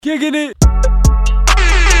Kicking it.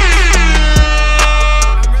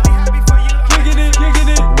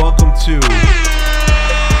 Welcome to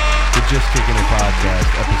the Just Kickin It podcast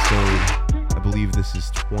episode. I believe this is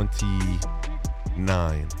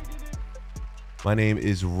 29. My name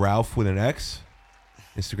is Ralph with an X.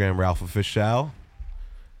 Instagram Rxlph.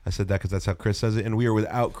 I said that because that's how Chris says it. And we are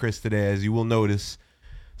without Chris today, as you will notice.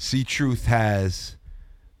 C-Truth has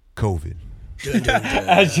COVID.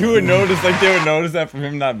 As you would notice, like they would notice that from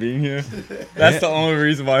him not being here. That's the only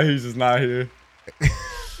reason why he's just not here.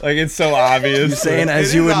 Like, it's so obvious. You're saying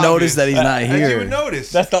as you would notice that he's not here. As you would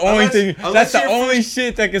notice. That's the only thing. That's the only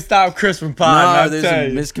shit that can stop Chris from potting. Nah, there's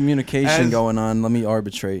a miscommunication going on. Let me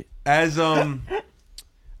arbitrate. As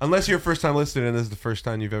unless you're a first time listener and this is the first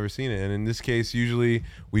time you've ever seen it, and in this case, usually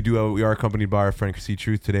we are accompanied by our friend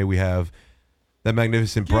C-Truth. Today we have that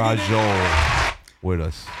magnificent Braciola with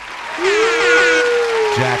us.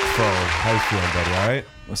 Jack Fo, how you feeling, buddy? All right.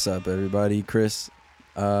 What's up, everybody? Chris.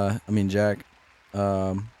 Jack.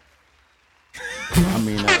 All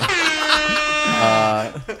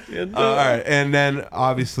right, and then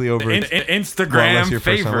obviously over Instagram unless you're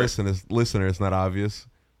favorite. first time listener, it's not obvious.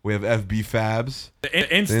 We have Effbfabz. The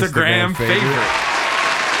Instagram favorite.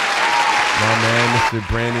 My man, Mr.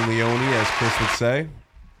 Brandon Leone, as Chris would say.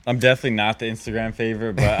 I'm definitely not the Instagram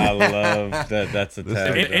favorite, but I love that. That's a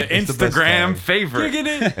tag. Instagram favorite.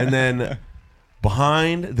 And then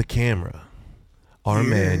behind the camera, our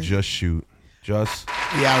man Just Shoot. Just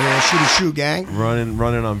we out here shoot gang.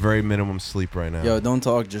 Running on very minimum sleep right now. Yo, don't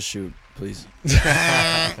talk, just shoot, please. So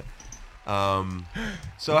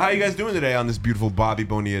how you guys doing today on this beautiful Bobby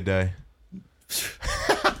Bonilla day?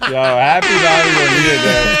 Yo, happy Bobby Bonilla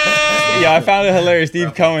day. Yo, I found it hilarious.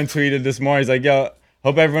 Steve Cohen tweeted this morning. He's like, yo,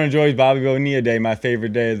 hope everyone enjoys Bobby Bonilla day, my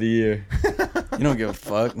favorite day of the year. You don't give a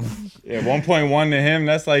fuck. Yeah, 1.1 to him,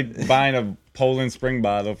 that's like buying a Poland Spring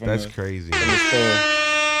bottle from That's the crazy. store.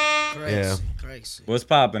 Yeah. Crazy. What's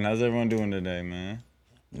poppin'? How's everyone doing today, man?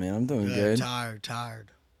 Man, I'm doing good. Tired.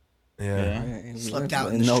 Yeah. Slept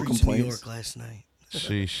out in the streets of New York last night.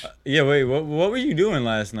 Sheesh. Yeah, wait, what were you doing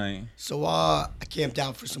last night? So I camped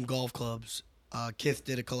out for some golf clubs. Kith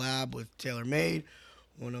did a collab with TaylorMade,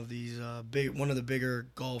 one of the bigger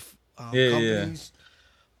golf companies.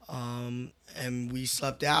 And we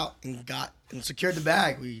slept out and secured the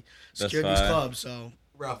bag. We secured these clubs. So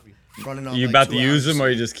Ralphie, running on. You like about 2 to use hours. them or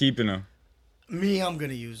you just keeping them? Me, I'm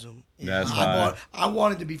gonna use them. That's fine. I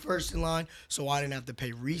wanted to be first in line, so I didn't have to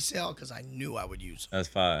pay resale because I knew I would use them. That's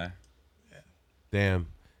fine. Damn,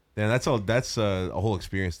 that's all. That's a whole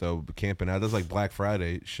experience though. Camping out. That's like Black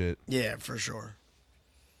Friday shit. Yeah, for sure.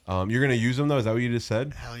 You're gonna use them though? Is that what you just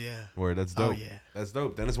said? Hell yeah. Word. That's dope. Oh yeah. That's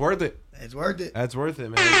dope. Then it's worth it. It's worth it. That's worth it,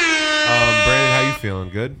 man. Brandon, how you feeling?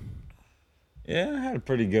 Good? Yeah, I had a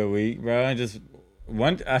pretty good week, bro.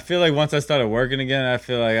 I feel like once I started working again, I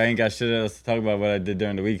feel like I ain't got shit else to talk about what I did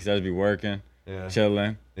during the week because I just be working,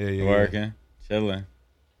 chilling, working, chilling.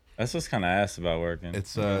 That's what's kind of ass about working.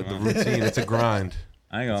 It's the routine. It's a grind.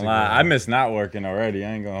 I ain't gonna lie. I miss not working already.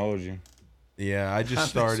 I ain't gonna hold you. Yeah, I just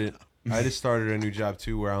started a new job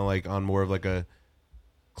too where I'm like on more of like a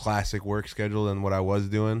classic work schedule than what I was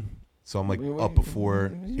doing. So I'm like up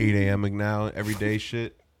before 8 a.m. now every day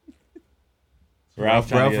shit.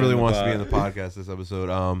 Ralph really wants to be in the podcast this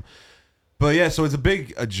episode. But yeah, so it's a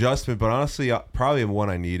big adjustment, but honestly, probably one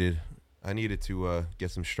I needed. I needed to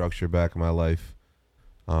get some structure back in my life.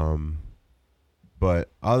 But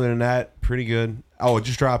other than that, pretty good. Oh, it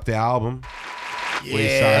just dropped the album.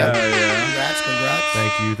 Yeah.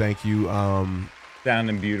 Congrats. Thank you.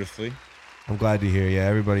 Sounding beautifully. I'm glad to hear. Yeah,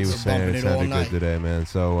 everybody was saying it sounded good today, man.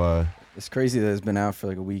 So it's crazy that it's been out for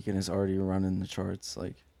like a week and it's already running the charts,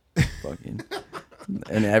 like fucking.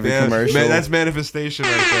 And every commercial. Man, that's manifestation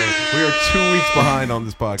right there. We are 2 weeks behind on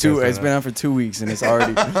this podcast. It's been out for 2 weeks and it's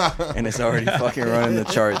already fucking running the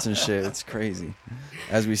charts and shit. It's crazy.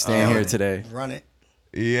 As we stand here today. Run it.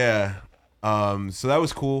 Yeah. So that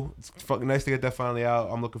was cool. It's fucking nice to get that finally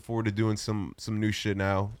out. I'm looking forward to doing some new shit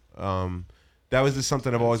now. That was just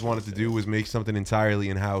something I've always wanted to do, was make something entirely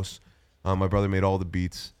in house. My brother made all the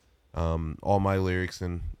beats, all my lyrics,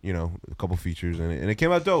 and a couple features in it, and it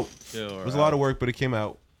came out dope. It was a lot of work, but it came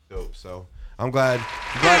out dope. So I'm glad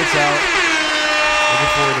it's out. Looking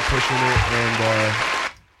forward to pushing it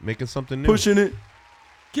and making something new. Pushing it,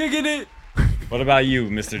 kicking it. What about you,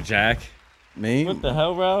 Mr. Jack? Me? What the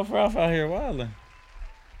hell, Ralph? Ralph out here wilding.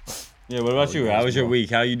 Yeah, what about you? How was your week?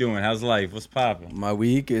 How you doing? How's life? What's poppin'? My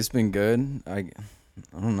week, it's been good. I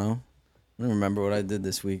don't know. I don't remember what I did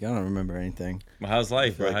this week. I don't remember anything. Well, how's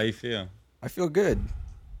life, bro? How you feel? I feel good.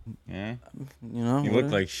 Yeah? You know? You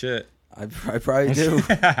look like shit. I probably do.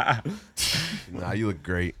 Nah, you look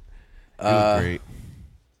great. You look great.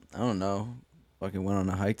 I don't know. Fucking went on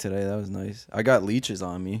a hike today. That was nice. I got leeches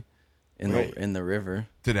on me in the river.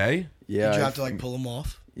 Today? Yeah. Did you have to like pull them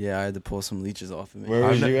off? Yeah, I had to pull some leeches off of me. Where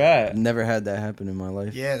was you at? I've never had that happen in my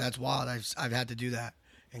life. Yeah, that's wild. I've had to do that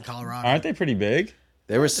in Colorado. Aren't they pretty big?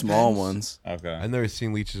 They were small ones. Okay. I've never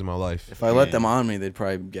seen leeches in my life. If I let them on me, they'd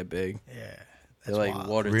probably get big. Yeah. They're like wild.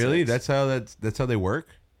 water Really? ticks. That's how they work?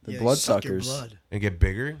 The Yeah, blood they suck your suckers. blood. And get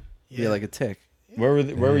bigger? Yeah, like a tick. Where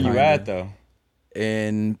were you at though?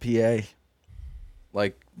 In PA.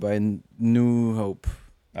 Like by New Hope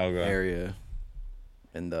Okay. area.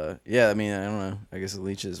 And yeah, I mean, I don't know. I guess the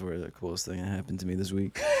leeches were the coolest thing that happened to me this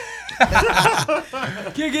week.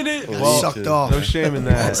 Kicking it. Well, sucked off. No shame in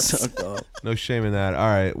I that. sucked off. No shame in that. All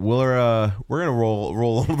right, we're gonna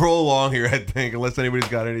roll along here. I think, unless anybody's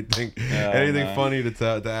got anything funny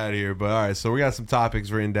to add here. But all right, so we got some topics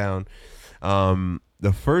written down.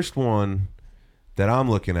 The first one that I'm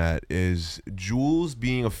looking at is JUUL's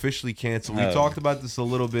being officially canceled. We talked about this a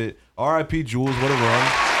little bit. R.I.P. JUUL's. What a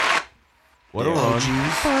run. What a run.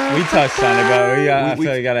 We touched on it, but I feel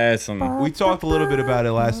like you gotta add some. We talked a little bit about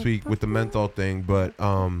it last week with the menthol thing, but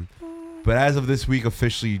as of this week,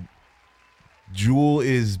 officially, JUUL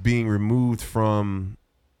is being removed from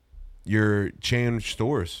your chain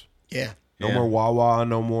stores. Yeah. No more Wawa,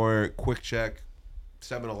 no more Quick Check,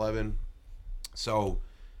 7-Eleven. So,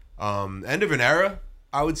 end of an era,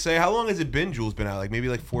 I would say. How long has it been? JUUL's been out, like maybe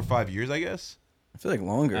like 4 or 5 years, I guess. I feel like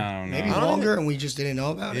longer. I don't know. Maybe longer, and we just didn't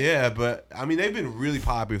know about it. Yeah, but I mean, they've been really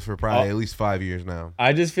popular for probably at least 5 years now.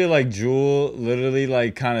 I just feel like JUUL literally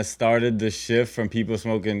like kind of started the shift from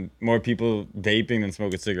more people vaping than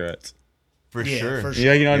smoking cigarettes. For sure.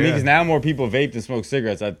 Yeah, you know what I mean? Because now more people vape than smoke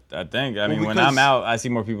cigarettes. I think. I mean, when I'm out, I see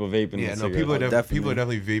more people vaping. Yeah, than no, cigarettes. people are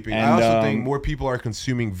definitely vaping. And, I also think more people are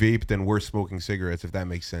consuming vape than we're smoking cigarettes, if that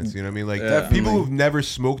makes sense. You know what I mean? Like people who've never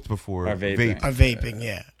smoked before Are vaping. vape. Are vaping,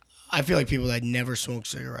 yeah. I feel like people that never smoke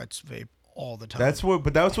cigarettes vape all the time. That's what the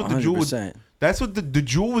JUUL was. 100%. That's what the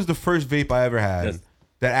JUUL was the first vape I ever had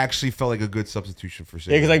that actually felt like a good substitution for Yeah,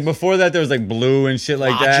 cigarettes. because like before that, there was like Blue and shit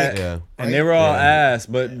like that. Yeah. And they were all ass,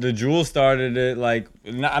 but the JUUL started it like,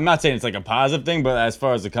 I'm not saying it's like a positive thing, but as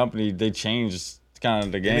far as the company, they changed kind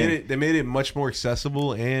of the game. They made it much more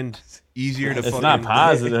accessible and easier to It's fucking... not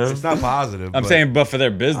positive. It's not positive. I'm saying, but for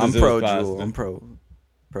their business, I'm pro it was JUUL. positive. I'm pro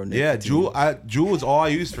Yeah, nicotine. JUUL was all I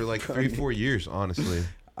used for like 3-4 years, honestly.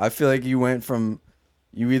 I feel like you went from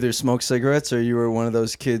you either smoked cigarettes or you were one of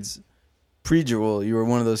those kids pre-JUUL. You were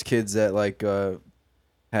one of those kids that like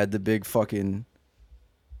had the big fucking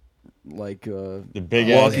like The big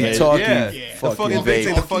ass vape. walkie-talkie Yeah. fucking The fucking vape.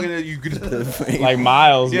 vape, the fucking that you could Like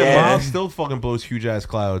Miles, yeah, bro. Miles still fucking blows huge ass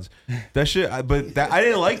clouds. That shit, I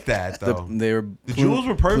didn't like that though. They were The JUULs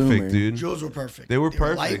were perfect, pluming. dude. JUULs were perfect. They were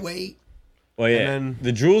perfect. Lightweight. Well, yeah, And then-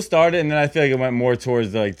 the JUUL started, and then I feel like it went more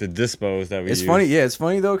towards like the dispos that we It's use. funny, yeah. It's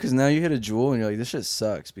funny though, because now you hit a JUUL and you're like, this shit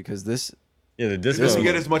sucks because this. Yeah, the It dispos. doesn't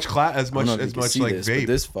get as much I don't know if you can see like this, vape. but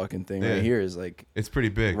this fucking thing Yeah. right here is like It's pretty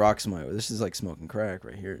big. rocks my. This is like smoking crack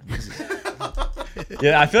right here. This is,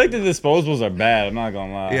 Yeah, I feel like the disposables are bad. I'm not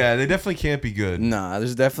gonna lie. Yeah, they definitely can't be good. nah,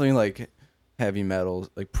 there's definitely like heavy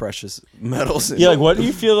metals, like precious metals. In Yeah, like what do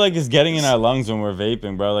you feel like is getting in our lungs when we're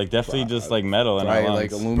vaping, bro? Like definitely just like metal in our right, lungs.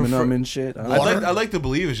 like aluminum and shit. I don't know. I like to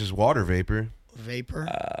believe it's just water vapor. Vapor.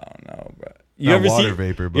 I don't know, bro. Not water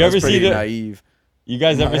vapor, but you ever It's pretty see the? naive. You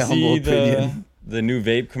guys my ever humble see opinion. the new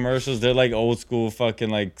vape commercials? They're like old school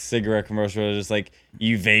fucking like cigarette commercials. Where they're just like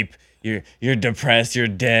you vape, you're depressed, you're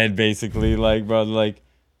dead, basically. Like bro, like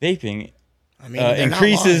vaping I mean, they're not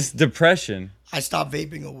increases lying. depression. I stopped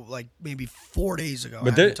vaping like maybe 4 days ago.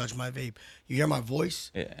 But I haven't touched my vape. You hear my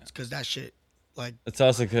voice? Yeah, It's because that shit, like, it's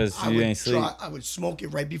also because I you ain't sleep. I would smoke it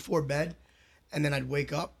right before bed, and then I'd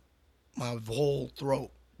wake up, my whole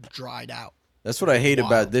throat dried out. That's what I hate Wild.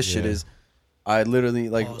 about this shit is, I literally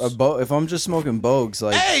like if I'm just smoking bogues,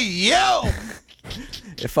 like Hey yo!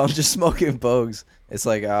 if I'm just smoking bogues, it's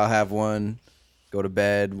like I'll have one, go to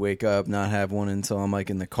bed, wake up, not have one until I'm like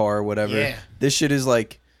in the car or whatever. Yeah. This shit is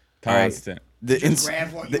like all right, Constant. the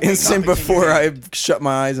grab one, you the wake instant up, it's in your before I hand. shut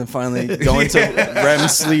my eyes and finally go into REM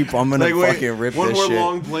sleep, I'm gonna Like, wait, fucking rip one this more shit.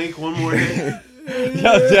 long blink, one more hit.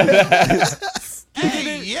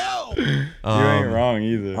 Hey, yo! you ain't wrong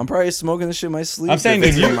either. I'm probably smoking this shit in my sleep. I'm saying if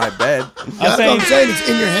it's that you- in my bed. I'm That's saying, what I'm saying. It's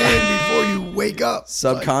in your hand before you wake up.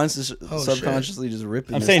 Subconsciously just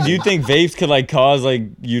ripping. I'm this saying, do thing. you think vapes could like cause like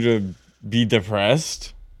you to be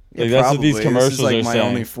depressed? Like, that's what these commercials this is like are my saying.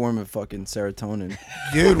 only form of fucking serotonin.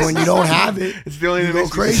 Dude, when you don't have it, It's the only thing that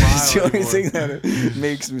makes me crazy. smile It's the only anymore. thing that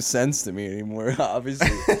makes some sense to me anymore. Obviously,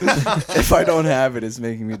 if I don't have it, it's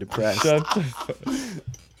making me depressed. Shut the fuck.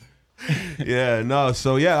 Yeah, no.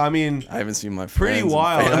 So yeah, I mean, I haven't seen my friends. pretty and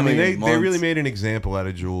wild. I family mean, in they really months. made an example out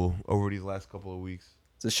of JUUL over these last couple of weeks.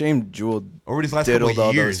 It's a shame JUUL Over these last couple diddled all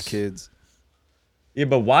of years. those kids. Yeah,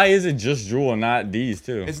 but why is it just JUUL and not these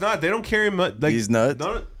too? It's not. They don't carry much. Like, These nuts?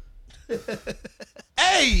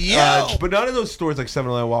 hey yo, but none of those stores like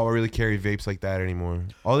 7-Eleven, Wawa really carry vapes like that anymore.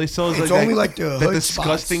 All they sell is It's like only that, like the that hood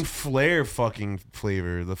disgusting spots. flare fucking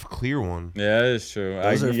flavor, the clear one. Yeah, that is true.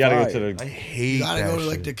 Those are You gotta go fire. to I the. hate you gotta that go to shit.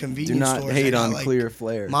 like the Do convenience not stores. hate They got, on like, clear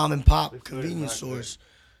flare. mom and pop convenience stores.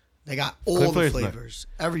 They got all Clear the Flare's not- flavors,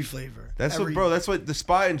 every flavor. That's every, what, bro. That's what the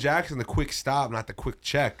spot in Jackson, the quick stop, not the quick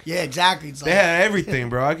check. Yeah, exactly. It's They like had everything,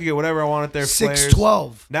 bro. I could get whatever I wanted there.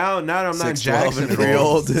 612. Now I'm not in 612 Jackson and at pretty all.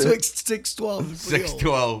 old. 612.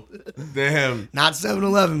 612. Damn. Not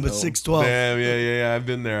 7-Eleven, but 612. Damn. Yeah. I've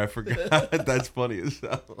been there. I forgot. That's funny as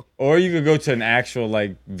hell. Or you could go to an actual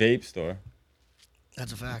like vape store.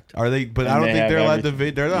 That's a fact. Are they? But And I don't they think have they're allowed to.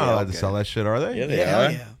 everything. They're not Yeah, allowed to okay. sell that shit, are they? Yeah, they Yeah, are.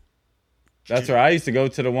 hell yeah. That's where I used to go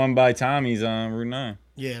to the one by Tommy's on Route 9.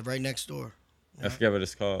 Yeah, right next door. I forget what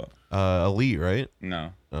it's called. Elite, right?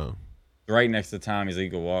 No, Oh, right next to Tommy's. You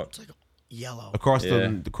can walk. It's like yellow. across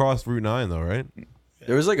Yeah. across Route 9 though, right?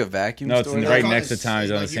 There was like a vacuum No, it's store. in there. right Like, next to it's Tommy's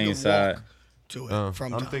on the like you same can side. walk to it from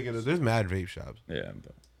I'm Tommy's. thinking there's mad vape shops. Yeah,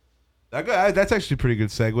 but That's actually a pretty good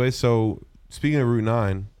segue. So speaking of Route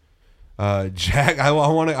 9, Jack,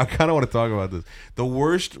 I kind of want to talk about this. The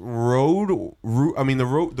worst route. I mean, the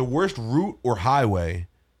worst route or highway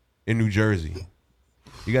in New Jersey.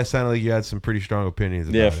 You guys sounded like you had some pretty strong opinions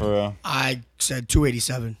about yeah, it. for real. I said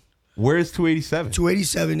 287. Where is 287?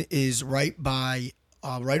 287 is right by,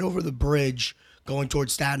 right over the bridge going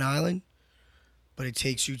towards Staten Island, but it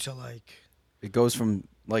takes you to like. It goes from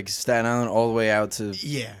like Staten Island all the way out to.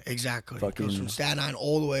 Yeah, exactly. It Fucking- goes from Staten Island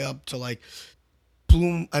all the way up to like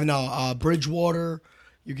Bridgewater.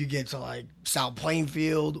 You could get to like South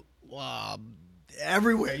Plainfield.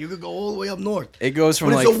 Everywhere. You could go all the way up north. It goes from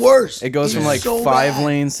But like it's the worst. It goes from It's like so 5 bad.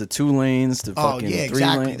 lanes to 2 lanes to Oh, fucking yeah, 3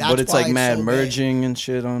 exactly. lanes. That's But it's why like it's mad so bad. merging and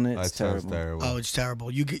shit on it. That It's sounds terrible. terrible. Oh, it's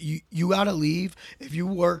terrible. You gotta leave if you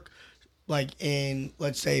work like in,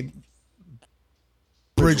 let's say,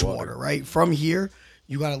 Bridgewater, right? From here,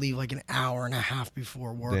 you gotta leave like an hour and a half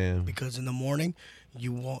before work. Damn. Because in the morning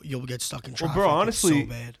you'll get stuck in Well, traffic. bro, honestly, it's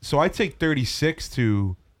so bad. so I take 36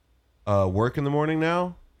 to work in the morning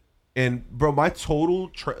now, and bro, my total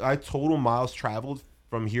miles traveled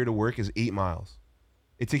from here to work is 8 miles.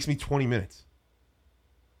 It takes me 20 minutes.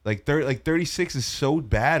 Like 36 is so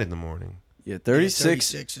bad in the morning. Yeah, Yeah,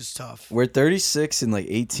 36. is tough. We're 36 and like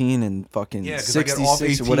 18 and fucking Yeah, because I get off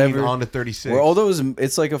 66 18 or whatever. onto 36. Where all those,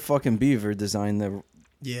 it's like a fucking beaver designed the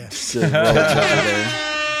Yeah. roads over there.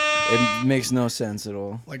 It makes no sense at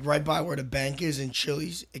all. Like right by where the bank is in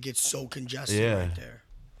Chili's, it gets so congested Yeah. right there.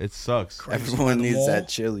 It sucks. Crazy. Everyone By the needs mall. that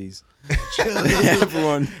Chili's. Chili's.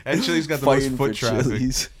 Everyone And Chili's got the most fighting foot for traffic,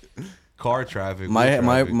 Chili's. car traffic. My wheel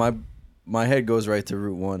my traffic. my head goes right to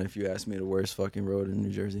Route 1 if you ask me the worst fucking road in New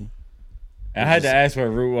Jersey. I had to ask where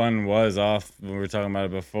Route 1 was off when we were talking about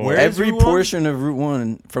it before. Where is Every Route 1? portion of Route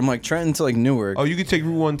 1 from like Trenton to like Newark. Oh, you can take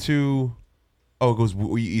Route 1 to. Oh, it goes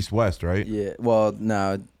east west, right? Yeah, well,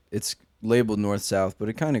 no, it's labeled north south, but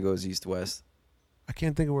it kind of goes east west. I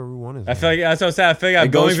can't think of where Route 1 is. I feel like that's what I said. I feel like I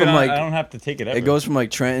It don't goes even. from, like- I don't have to take it ever. It goes from like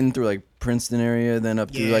Trenton through like Princeton area, then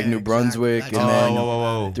up through like Yeah, New Brunswick, exactly. and Oh, then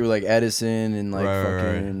whoa. through like Edison and like Right,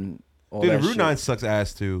 right, fucking all Dude, that Route shit. 9 sucks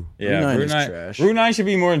ass too. Yeah, Route 9 Route is 9. trash. Route 9 should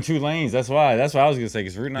be more than 2 lanes. That's why. That's what I was gonna say.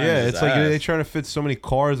 Because Route 9. Yeah, is it's just like ass. they're trying to fit so many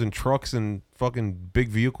cars and trucks and fucking big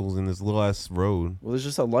vehicles in this little ass road. Well, there's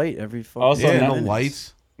just a light every fucking. Also, Yeah, not- no minutes.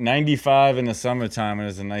 lights. 95 in the summertime and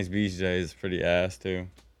it's a nice beach day is pretty ass too.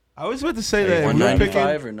 I was about to say Like that if we were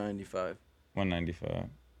 195 picking, or 95. 195.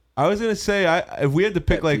 I was gonna say if we had to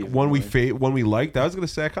pick Pet like peeve, one really. one we liked, I was gonna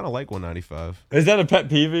say I kind of like 195. Is that a pet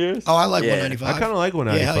peeve of yours? Oh, I like Yeah. 195. I kind of like Yeah,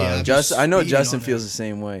 195. hell yeah. Just I know speeding Justin on feels that. the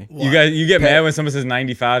same way. What? You get Pet- mad when someone says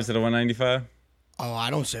 95 instead of 195? Oh, I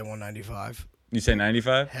don't say 195. You say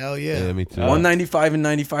 95? Hell Yeah, yeah. me too. 195 and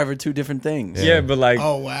 95 are two different things. Yeah, but like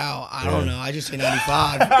Oh wow, I don't know. I just say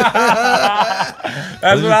 95. that's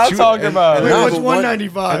Those what are I'm two- talking about. and Wait, No, what's but one-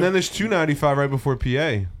 195? And then there's 295 right before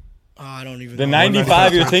PA. Oh, I don't even The know.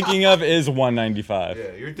 95 you're thinking of is 195. Yeah,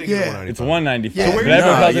 you're thinking Yeah. 195. It's 195. Yeah. But No,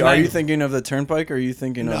 everyone calls it are 90 you thinking of the turnpike or are you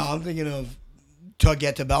thinking No, of I'm thinking of to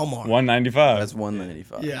get to Belmar. 195? that's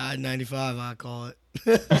 195? Yeah, 95 I call it.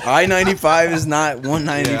 I-95 is not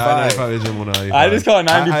 195. Yeah, I-95 isn't 195. I just call it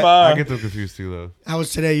 95. I get them confused too, though. I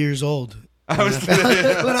was today years old. I was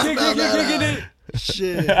today. When I found that out.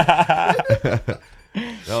 Shit.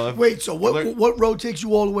 No, Wait, so what road takes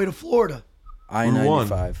you all the way to Florida?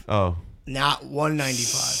 I-95. Oh. Not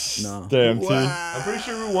 195. No. Damn, T. Wow. I'm pretty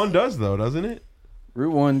sure Route 1 does, though, doesn't it?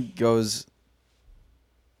 Route 1 goes...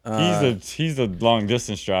 He's a long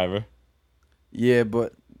distance driver. Yeah,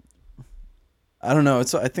 but... I don't know.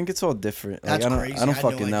 I think it's all different. That's crazy. I don't I had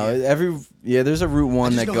fucking no know. idea. There's a Route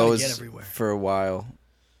 1 that just know how to get goes everywhere. for a while.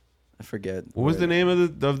 I forget. What was the name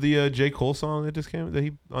of the J. Cole song that just came that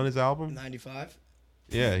he on his album? 95?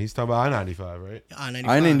 Yeah, he's talking about I-95, right? I-95.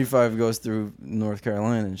 I-95 goes through North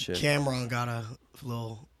Carolina and shit. Cameron got a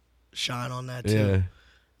little shine on that, too. Yeah.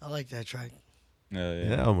 I like that track. Yeah.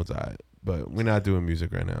 Yeah, almost alright. But we're not doing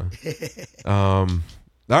music right now. All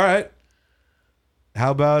right.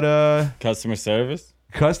 How about Customer service.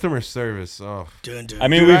 customer service? Oh, Dun. I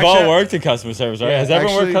mean, Dude, we've actually, all worked in customer service, right? Yeah, Has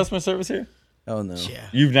everyone actually- worked customer service here? Oh, no. Yeah.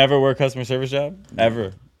 You've never worked customer service job?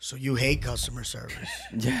 Ever? So you hate customer service.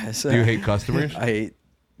 Yes. do you hate customers? I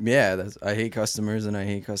hate customers and I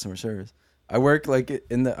hate customer service. I work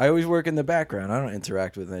I always work in the background. I don't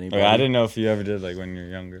interact with anybody. Like, I didn't know if you ever did, like, when you were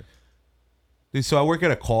younger. Dude, so I work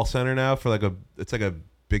at a call center now for it's like a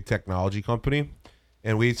big technology company,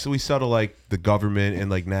 and we sell to like the government and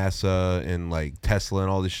like NASA and like Tesla and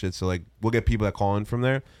all this shit. So like we'll get people that call in from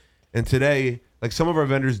there, and today like some of our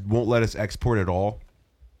vendors won't let us export at all,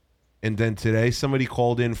 and then today somebody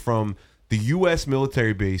called in from the U.S.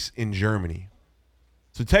 military base in Germany,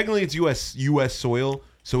 so technically it's U.S. soil.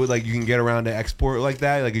 So like you can get around to export like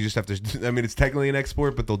that. Like you just have to. I mean, it's technically an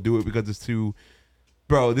export, but they'll do it because it's too.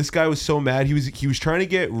 Bro, this guy was so mad. He was trying to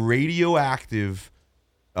get radioactive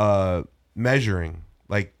measuring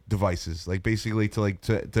like devices, like basically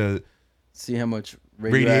to see how much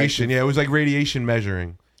radiation. Yeah, it was like radiation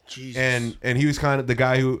measuring. Jesus. And he was kind of the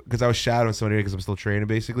guy who, because I was shadowing somebody because I'm still training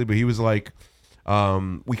basically, but he was like,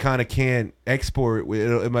 we kind of can't export.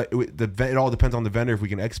 It all depends on the vendor if we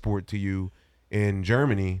can export to you in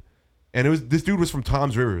Germany. And this dude was from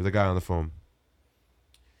Tom's River, the guy on the phone,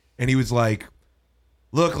 and he was like,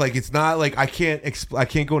 look, like it's not like I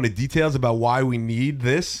can't go into details about why we need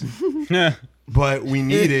this, but we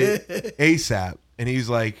need it ASAP. And he's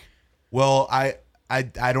like, well, I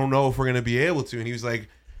don't know if we're gonna be able to. And he was like,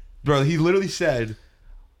 bro, he literally said,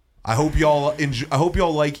 I hope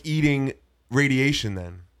y'all like eating radiation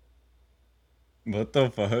then. What the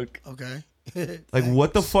fuck? Okay. Like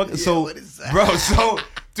what the fuck? Yeah, so, what is that? bro,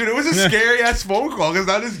 dude, it was a scary ass phone call because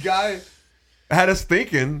now this guy had us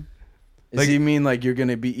thinking. Does he mean like you're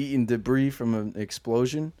gonna be eating debris from an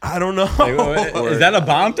explosion? I don't know. Like, is that a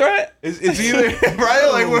bomb threat? It's either right.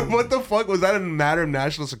 Like what the fuck was that a matter of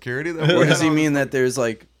national security? Or does he mean that there's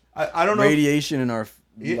like I don't know. radiation in our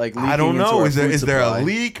like leaking I don't into know. our Is there food a supply?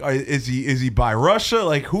 leak? Or is he by Russia?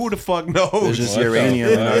 Like who the fuck knows? There's just What the uranium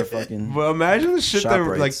in fuck? our fucking. But imagine the shit Shop that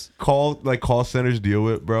rates. call centers deal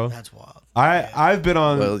with, bro. That's wild. I've been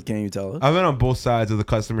on. Well, can you tell us? I've been on both sides of the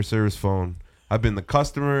customer service phone. I've been the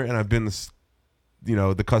customer and I've been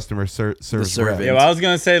the customer service rep. servant. Yeah, well, I was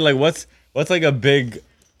gonna say, like, what's like a big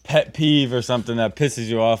pet peeve or something that pisses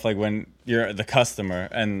you off, like when you're the customer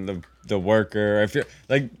and the worker. If you're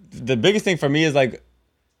like, the biggest thing for me is like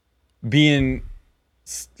being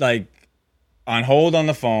like on hold on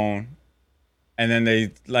the phone, and then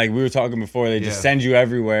they, like we were talking before, they just send you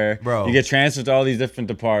everywhere. Bro. You get transferred to all these different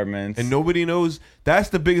departments, And nobody knows. That's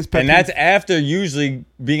the biggest pet and peeve. that's after usually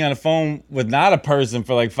being on the phone with not a person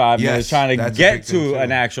for like 5 minutes, Yes, trying to that's a get big thing, to too.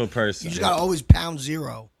 an actual You person. just gotta always pound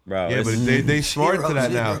zero. Bro, Yeah, it's- but they smart to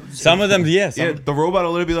that now. some of them, yes. Yeah, the robot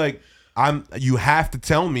will literally be like, you have to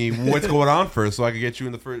tell me what's going on first so I can get you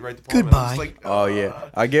in the right department. Goodbye. It's like, Oh yeah,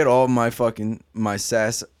 I get all my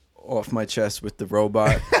sass off my chest with the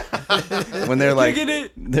robot. When they're like,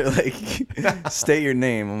 state your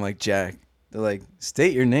name. I'm like, Jack. They're like,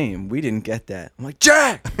 state your name. We didn't get that. I'm like,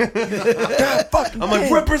 Jack. God fucking I'm like,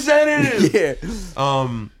 damn. representative.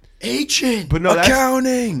 Yeah. Agent. But no,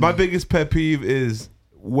 Accounting. my biggest pet peeve is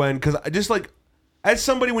because I just like, as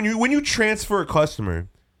somebody, when you transfer a customer,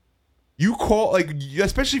 you call, like,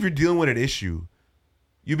 especially if you're dealing with an issue,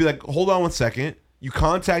 you'd be like, hold on one second. You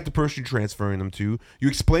contact the person you're transferring them to. You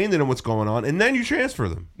explain to them what's going on, and then you transfer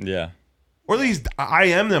them. Yeah. Or at least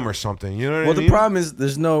IM them or something. You know what I Well, mean? the problem is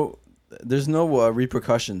there's no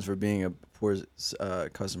repercussions for being a poor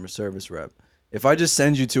customer service rep. If I just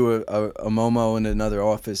send you to a Momo in another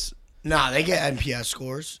office, Nah, they get NPS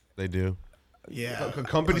scores. They do. Yeah.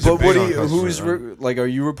 Companies are but what big are on you? customer Who's service. like? Are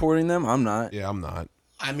you reporting them? I'm not. Yeah, I'm not.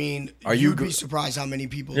 I mean, Are you'd you be surprised how many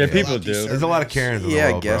people. Yeah, fill people out these do. There's a lot of Karens in the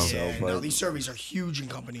Yeah, world, I guess bro. so. Yeah, But no, these surveys are huge in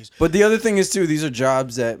companies. But the other thing is too, these are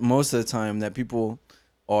jobs that most of the time that people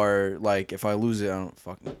are like, if I lose it, I don't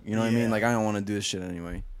fucking, you know what I mean? Like I don't want to do this shit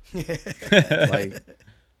anyway.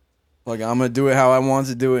 like I'm gonna do it how I want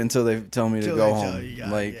to do it until they tell me to go home.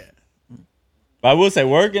 But I will say,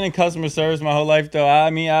 working in customer service my whole life, though, I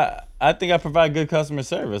mean, I think I provide good customer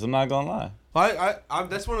service. I'm not gonna lie.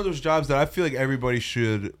 That's one of those jobs that I feel like everybody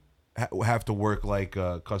should have to work like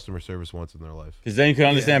customer service once in their life. Because then you can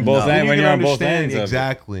understand both ends when you're on both ends.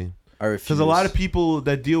 Exactly. Because a lot of people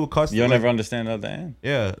that deal with customers, you'll never understand the other end.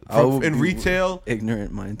 Yeah, in retail,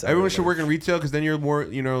 ignorant my entire everyone life. should work in retail because then you're more,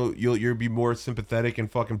 you'll be more sympathetic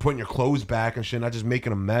and fucking putting your clothes back and shit, not just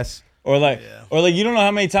making a mess. Or like you don't know how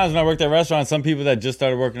many times when I worked at restaurants, some people that just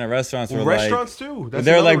started working at restaurants were restaurants too.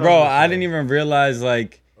 They're like, bro, I didn't even realize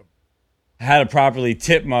like how to properly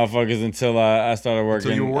tip motherfuckers until I started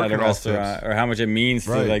working at a restaurant, or how much it means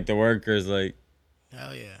to like the workers, like.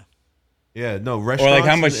 Hell yeah. Yeah, no restaurants. Or like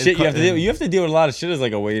how much shit you have to deal. You have to deal with a lot of shit as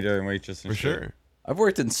like a waiter and waitress and for shit. sure. I've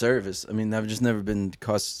worked in service. I mean, I've just never been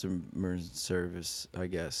customer service, I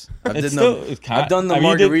guess. I've done the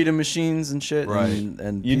margarita machines and shit, right?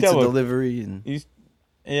 And pizza delivery and.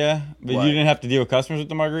 Yeah, but you didn't have to deal with customers with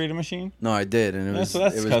the margarita machine. No, I did, and it was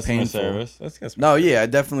that's it was customer painful. service. That's customer. No, yeah, I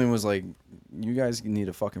definitely was like, you guys need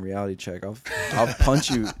a fucking reality check. I'll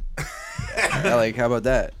punch you. Like, how about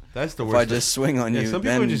that? That's the worst. If I just swing on you. Some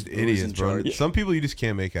people are just idiots, bro. Some people you just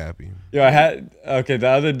can't make happy. Yo, the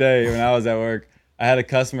other day when I was at work, I had a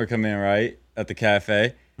customer come in right at the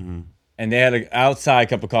cafe, and they had an outside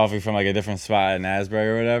cup of coffee from like a different spot in Asbury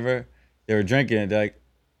or whatever. They were drinking it. They're like,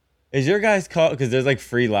 is your guys' coffee, because there's like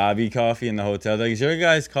free lobby coffee in the hotel. They're like, is your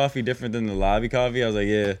guys' coffee different than the lobby coffee? I was like,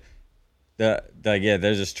 yeah.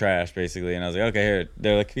 They're just trash, basically. And I was like, okay, here.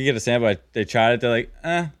 They're like, can you get a sample? They tried it. They're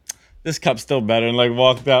like, this cup's still better, and like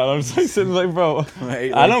walked out. I'm just like sitting like, bro,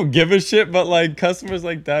 right, I don't give a shit, but like customers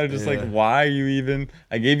like that are just like, why are you even?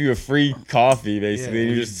 I gave you a free coffee, basically, and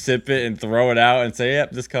you just sip it and throw it out and say, yep,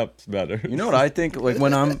 this cup's better. You know what I think? Like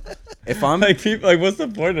if I'm like people, like what's the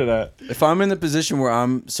point of that? If I'm in the position where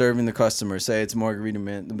I'm serving the customer, say it's margarita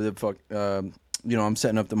man, I'm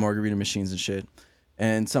setting up the margarita machines and shit,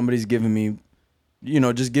 and somebody's giving me,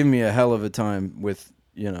 just giving me a hell of a time with.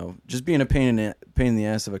 Just being a pain in the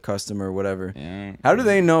ass of a customer or whatever. Yeah. How do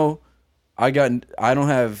they know I don't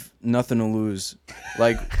have nothing to lose?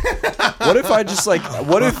 Like, what if I just like,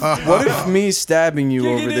 what if me stabbing you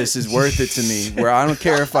over this is worth it to me? Where I don't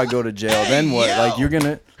care if I go to jail. Then what? Like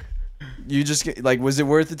you just get, like, was it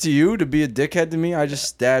worth it to you to be a dickhead to me? I just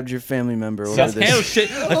stabbed your family member over this. Handle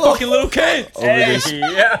shit like fucking little kids. Over this.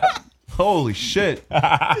 Yeah. Holy shit.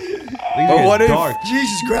 But what if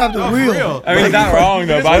Jesus grabbed the wheel? I mean, it's not wrong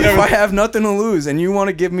though. But if I have nothing to lose and you want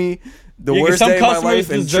to give me the worst day of my life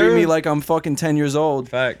and treat me like I'm fucking 10 years old,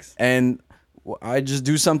 facts, and I just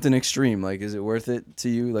do something extreme, like, is it worth it to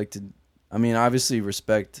you? Like, I mean, obviously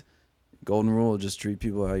respect. Golden rule: just treat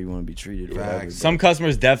people how you want to be treated. Whatever, some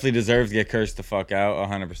customers definitely deserve to get cursed the fuck out,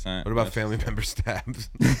 100%. What about family member stabs?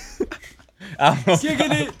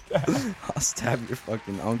 Kicking it. I'll stab your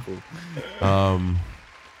fucking uncle.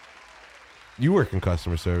 You work in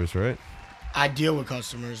customer service, right? I deal with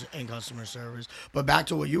customers and customer service. But back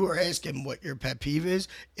to what you were asking, what your pet peeve is,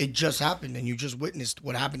 it just happened, and you just witnessed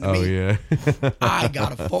what happened to me. Oh, yeah. I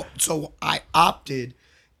got a phone. So I opted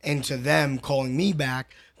into them calling me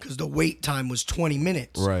back because the wait time was 20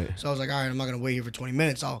 minutes. Right. So I was like, all right, I'm not going to wait here for 20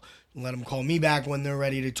 minutes. I'll let them call me back when they're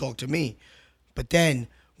ready to talk to me. But then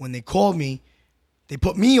when they called me, they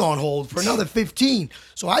put me on hold for another 15.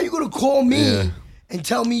 So how you going to call me and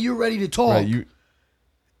tell me you're ready to talk? Right,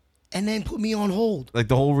 and then put me on hold. Like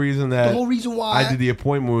the whole reason why I did the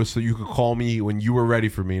appointment was so you could call me when you were ready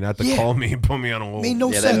for me, not to call me and put me on hold. Made no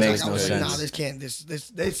sense. That makes no sense. sense. Nah,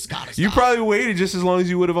 this gotta stop. You probably waited just as long as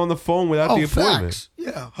you would have on the phone without the appointment. Facts.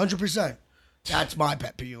 Yeah, 100%. That's my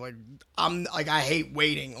pet peeve. Like I hate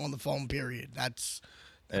waiting on the phone. Period. That's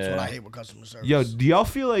what I hate with customer service. Yo, do y'all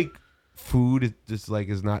feel like food is just like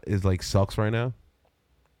is sucks right now?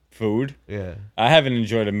 Food? Yeah. I haven't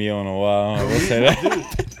enjoyed a meal in a while. I will say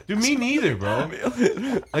that. Dude, me neither, bro.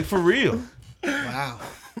 Like, for real. Wow.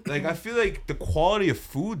 Like, I feel like the quality of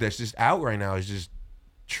food that's just out right now is just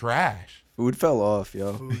trash. Food fell off,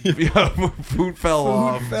 yo. Food fell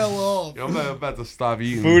off. Yo, I'm about to stop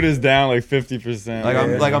eating. Food is down like 50%.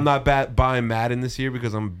 I'm not buying Madden this year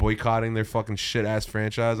because I'm boycotting their fucking shit ass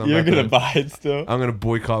franchise. You're gonna buy it still? I'm gonna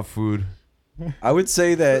boycott food. I would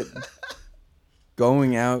say that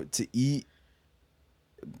going out to eat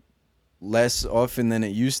less often than it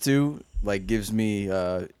used to, like, gives me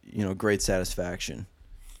great satisfaction.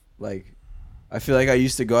 Like, I feel like I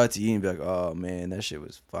used to go out to eat and be like, oh man, that shit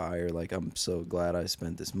was fire. Like, I'm so glad I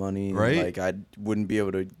spent this money. Right. And, like, I wouldn't be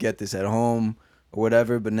able to get this at home or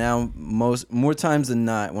whatever. But now, more times than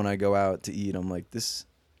not, when I go out to eat, I'm like, this.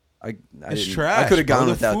 It's trash. I could have gone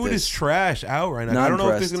without the food this. is trash out right now. Not I don't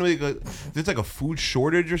know if there's impressed. gonna be there's like a food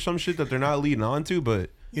shortage or some shit that they're not leading on to,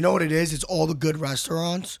 but You know what it is? It's all the good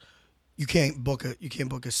restaurants. You can't book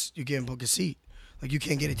a seat. Like, you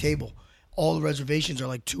can't get a table. All the reservations are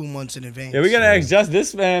like 2 months in advance. Yeah, we gotta ask Just.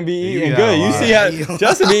 This man be eating got good. a You lot. see how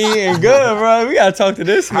Justin be eating good, bro. We gotta talk to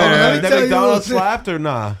this let man. me that tell you McDonald's one thing. slapped or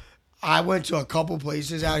nah? I went to a couple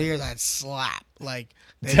places out here that slap. Like,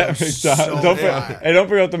 they That are McDonald's. so Don't fire. hey, don't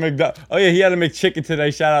forget the McDonald's. Oh yeah, he had a McChicken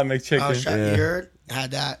today. Shout out McChicken. You heard?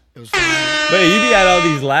 Had that. It was fire. But yeah, you be at all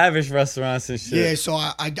these lavish restaurants and shit. Yeah, so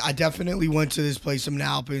I definitely went to this place in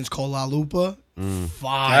Alpines called La Lupa.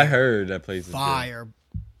 Fire. I heard that place is Fire.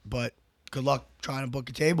 But good luck trying to book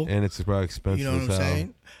a table. And it's probably expensive. You know what as I'm hell.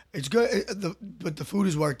 saying? It's good, but the food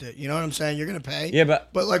is worth it. You know what I'm saying? You're gonna pay. Yeah, but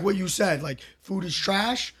like what you said, like food is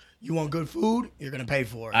trash. You want good food, you're gonna pay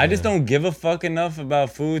for it. I just don't give a fuck enough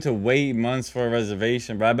about food to wait months for a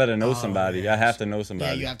reservation, bro. I better know somebody. I have to know yeah,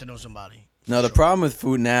 somebody. you have to know somebody. No, the problem with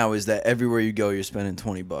food now is that everywhere you go, you're spending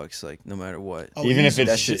 $20, like no matter what. Oh, even if easy.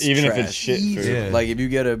 That it's shit's even if trash. it's shit Easy. food. Yeah. Like if you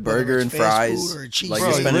get a burger it's and fast fries, food or a cheese like Bro,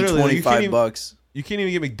 you're spending literally, you can't $25. You can't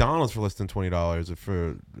even get McDonald's for less than $20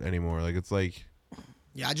 for anymore. Like it's like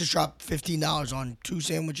Yeah, I just dropped $15 on 2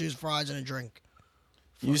 sandwiches, fries, and a drink.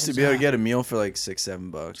 You used to be able to get a meal for like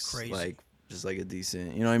 $6-7. Crazy. Like just like a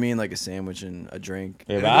decent, you know what I mean, like a sandwich and a drink.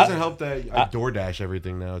 Yeah, it but doesn't I- help that I DoorDash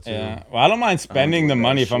everything now too. Yeah. Well, I don't mind spending the that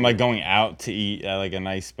money if I'm shit. like going out to eat at like a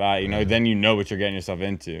nice spot. You know, then you know what you're getting yourself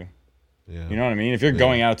into. Yeah. You know what I mean? If you're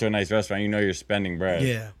going out to a nice restaurant, you know you're spending bread.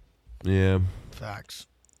 Yeah, Yeah. facts.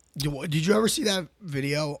 Did you ever see that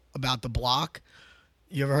video about the Block?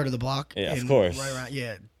 You ever heard of the Block? Yeah, of course. Right around,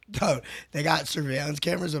 yeah. Dude, they got surveillance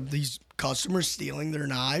cameras of these customers stealing their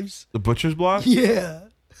knives. The Butcher's Block? Yeah.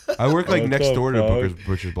 I work like What's next up, door to dog?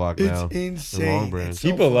 Butcher's Block It's now. insane. The Long Branch. It's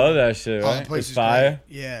so People fun. love that shit, Oh, right? the place It's is fire.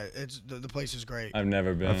 great. Yeah, it's the place is great. I've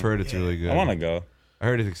never been. I've heard it's really good. I want to go. I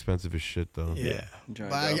heard it's expensive as shit though. Yeah. Trying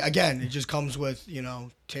But to go. again, it just comes with,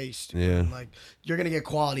 taste. Yeah. Like, you're going to get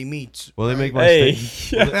quality meats. Well, they make my Hey,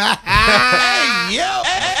 steak.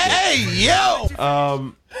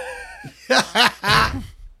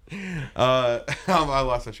 I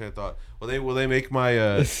lost my train of thought. Will they make my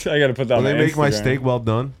I gotta put that. will on they make my Instagram. steak well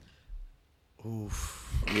done?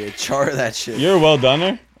 Yeah, char that shit. You're a well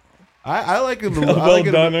doner. I like it. Well I like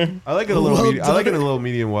it. doner. I like it a little. Well I like it a done. little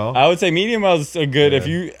medium well. I would say medium wells are good. Yeah.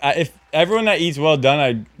 If everyone that eats well done,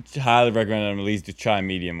 I highly recommend them at least to try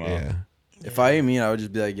medium well. Yeah. If I ate meat, I would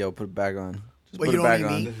just be like, yo, put it back on. Just Wait, put you it don't back eat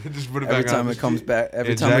on. meat? Just put it Every back time on. it comes back,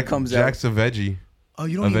 every Yeah, time it comes out. Jack's a veggie. Oh,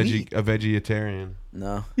 you A don't eat meat? vegetarian.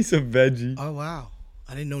 No. He's a veggie. Oh, wow.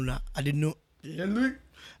 I didn't know that. I didn't know.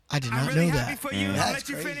 I did not know that. That's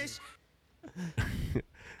crazy.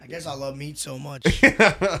 I guess I love meat so much. Come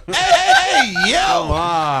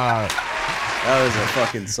on. That was a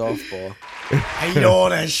fucking softball. I eat all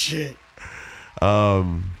that shit.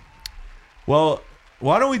 Well,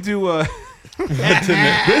 why don't we do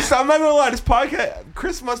this? I'm not gonna lie. This podcast,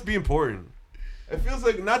 Chris must be important. It feels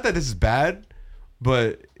like not that this is bad,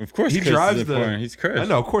 but Of course, he Chris drives is the. important. He's Chris. I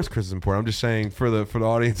know, of course, Chris is important. I'm just saying for the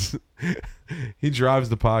audience, he drives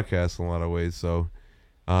the podcast in a lot of ways. So,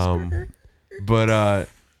 but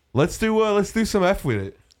let's do some F with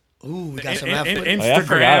it. Ooh, we got some F with it. Oh, yeah, I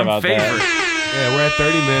forgot about that. Yeah, we're at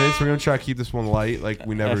 30 minutes. We're gonna try to keep this one light, like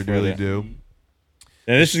we never F with really it. do.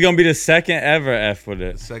 And this is gonna be the second ever F with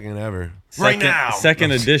it. Second ever.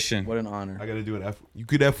 Second edition. What an honor. I gotta do an F. You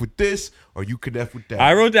could F with this, or you could F with that.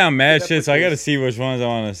 I wrote down mad shit, so I gotta see which ones I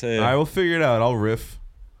want to say. I will figure it out. I'll riff.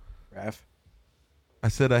 Raph. I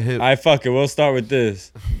said I hit. All right, fuck it. We'll start with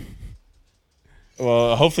this.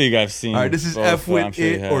 Well, hopefully you guys have seen. All right, this is both, F but I'm with sure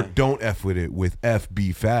you it have. or don't F with it with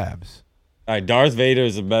Effbfabz. All right, Darth Vader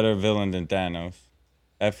is a better villain than Thanos.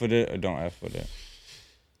 F with it or don't F with it.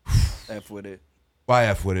 F with it. Why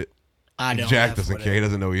F with it? I don't Jack F doesn't with care. it. He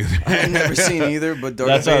doesn't know either. I've never seen either, but Darth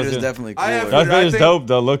That's what I was Vader's doing. definitely I have cooler. Darth But I Vader's think- dope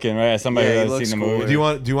though, looking right as somebody Yeah, he who has looks seen the cooler.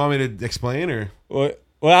 movie. Do you want me to explain or?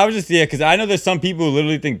 Well, I was just because I know there's some people who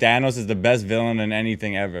literally think Thanos is the best villain in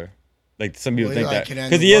anything ever. Like some people Well, think yeah, that can end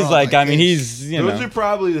because the he is world like like I mean this. he's you Those know are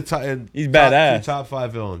probably the He's top badass. top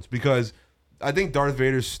 5 villains because I think Darth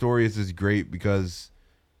Vader's story is great because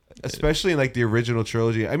especially in like the original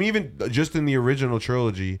trilogy. I mean, even just in the original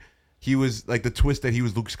trilogy, he was like the twist that he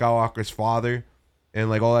was Luke Skywalker's father. and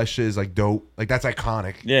like all that shit is like dope. Like that's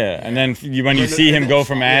iconic. Yeah, and then when you see him go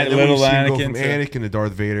from little Anakin to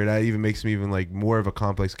Darth Vader, that even makes me even like more of a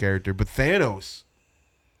complex character. But Thanos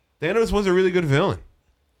was a really good villain.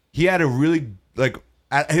 He had a really like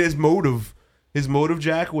his motive,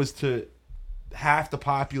 Jack, was to half the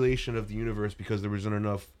population of the universe because there wasn't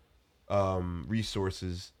enough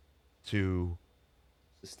resources to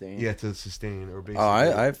sustain. Yeah, to sustain or basically. Oh,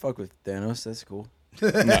 I fuck with Thanos. That's cool. No,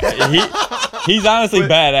 he's honestly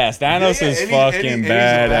badass. Thanos is fucking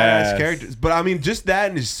badass character. But I mean, just that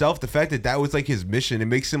and his self, the fact that was like his mission, it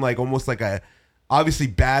makes him like almost like obviously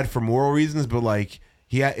bad for moral reasons, but like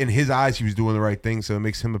in his eyes he was doing the right thing, so it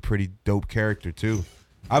makes him a pretty dope character too.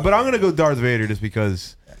 But I'm gonna go Darth Vader just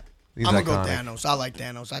because he's I'm iconic. gonna go Thanos. I like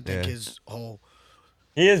Thanos. I think his whole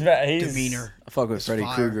demeanor. I fuck with Freddy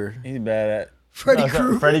Krueger. He's bad at Freddy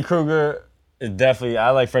Krueger. Freddy Krueger is definitely.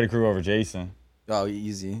 I like Freddy Krueger over Jason. Oh,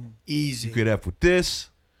 easy. You could F with this.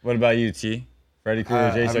 What about you, T? Freddy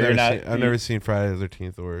Krueger, Jason? I've never seen Friday the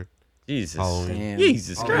 13th or Jesus. Halloween. Damn.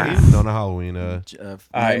 Jesus Halloween? Christ. No, not Halloween.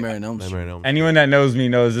 Nightmare on Elm Street. Anyone that knows me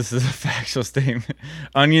knows this is a factual statement.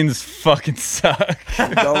 Onions fucking suck.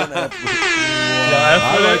 Don't F with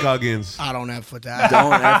I like onions. I don't F with that.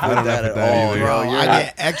 Don't F with that at all, Bro, bro. I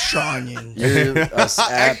get extra onions. You're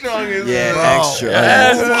Extra onions. Yeah, Bro. extra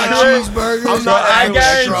Yes, onions. Cheeseburgers. I'm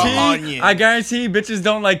not I guarantee bitches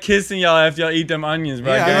don't like kissing y'all if y'all eat them onions,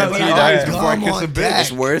 bro. Yeah, I guarantee I that. have before I kiss a bitch.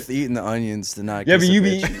 It's worth eating the onions to not Yeah, kiss but you a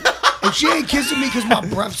be bitch. And she ain't kissing me because my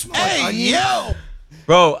breath smells like onions.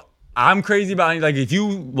 Bro, I'm crazy about onions. Like, if you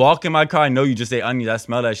walk in my car, I know you just ate onions. I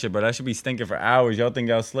smell that shit, bro. That should be stinking for hours. Y'all think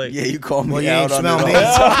y'all slick. Yeah, you call me Well, you out ain't on it smell all me. the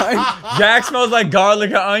time. Jack smells like garlic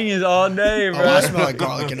and onions all day, bro. Oh, I smell like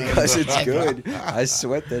garlic and onions. Because it's good. I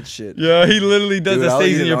sweat that shit. Yeah, he literally does. Dude, That I'll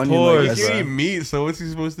stays eat in an your onion like pores. this. You eat meat, so what's he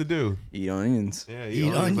supposed to do? Eat onions. Yeah,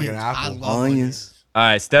 Eat onions. like an apple. I love onions. All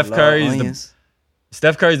right, Steph Love Curry is onions.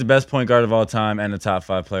 Steph Curry's the best point guard of all time and the top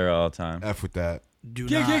 5 player of all time. F with that. Do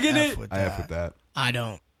Get not it. F with I that. F with that. I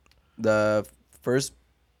don't. The first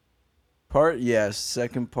part, yes.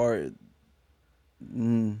 Second part,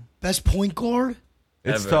 Best point guard?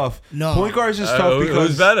 It's Ever. tough. No. Point guard is just tough because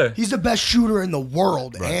who's better? He's the best shooter in the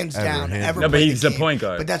world, Right. hands Ever, down. hands Ever down. No, but played he's the a game. point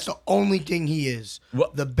guard. But that's the only thing he is.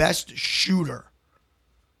 What? The best shooter.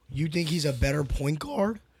 You think he's a better point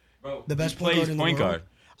guard? Bro, The best he point plays guard in the point world? guard.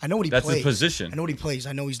 I know what he That's his plays. position. I know what he plays.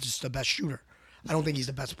 I know he's just the best shooter. I don't think he's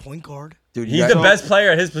the best point guard. dude, He's the best player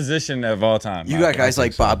at his position of all time. You got guys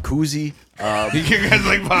like Bob Cousy. you guys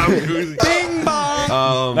like Bob Cousy. Bing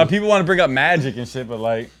bong. Now people want to bring up Magic and shit, but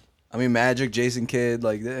like, I mean, Magic, Jason Kidd.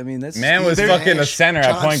 Like, I mean, that's man was There- fucking a center at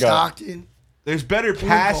John point guard. Stockton. There's better Point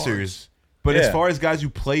passers, but Yeah. as far as guys who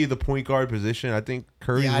play the point guard position, I think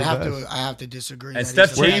Curry's Yeah, the best. I have to disagree. And that Steph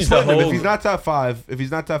he's the Where you changed put the him? If whole- he's not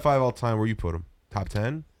top 5, all time, where you put him? Top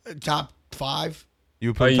 10? best. Top 5. You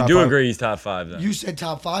would put Oh, him you top do 5? agree he's top 5 then? You said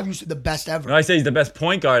top 5. You said the best ever. No, I say he's the best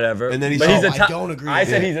point guard ever. And then he's- but he's No, a I top, don't agree I with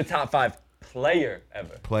said that. he's a top 5 player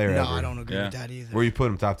ever. Player No, ever. I don't agree Yeah. with that either. Where you put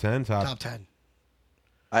him? Top 10? Top 10.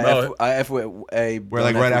 Bro. I F with A. Where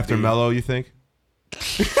like right after Melo, you think?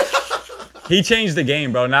 He changed the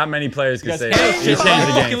game, bro. Not many players could say that. He changed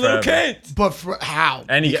the game forever. But for how?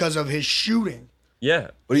 And he- Because of his shooting. Yeah.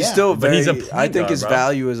 But he's Yeah. still But very. he's a point I think guard, his bro.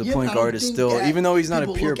 value as a Yeah, point but I guard don't is think still, that even though he's not a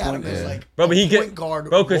people pure look at point him as, guard. like, Bro, but he a get, point guard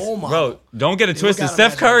bro, Chris, role model. bro, don't get it They look twisted. at him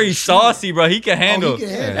Steph as a Curry's shooter. saucy, bro. He can handle, can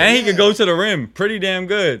handle, and he yeah. can go to the rim pretty damn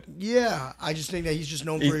good. Yeah, I just think that he's just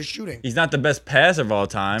known for his shooting. He's not the best passer of all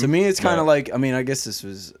time. To me, it's kind but- of like, I mean, I guess this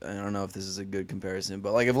was, I don't know if this is a good comparison,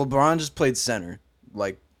 but like if LeBron just played center,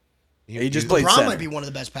 like he just played LeBron center. might be one of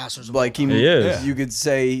the best passers of Like He is. you could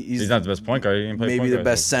say He's not the best point guard. He didn't play maybe point the guard.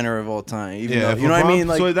 best center of all time. Even Yeah, though, if you know what I LeBron- mean?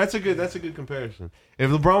 Like, so that's a good comparison. If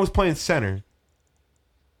LeBron was playing center,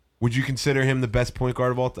 would you consider him the best point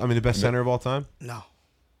guard of all? I mean, the best center of all time? No.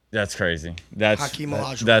 That's crazy. That's Hakeem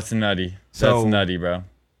Olajuwon. that's nutty. So- That's nutty, bro.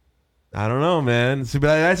 I don't know, man. So, but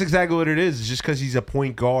that's exactly what it is. It's just because he's a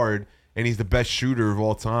point guard and he's the best shooter of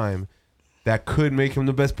all time, that could make him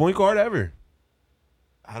the best point guard ever.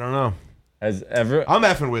 I don't know. Has ever? I'm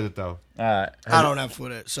effing with it though. I don't have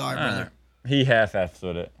with it. Sorry, brother. He half-assed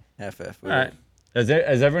with it. half F. All right. Has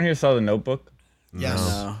everyone here saw The Notebook? Yes.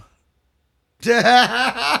 No.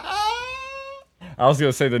 I was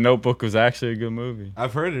gonna say The Notebook was actually a good movie.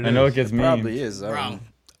 I've heard it. I know is. it gets mean. Probably is. Bro. I've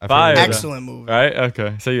heard Fire. it is. Excellent movie. Right?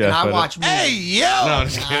 Okay. So yeah. And I watch movies. No, I'm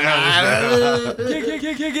just kidding.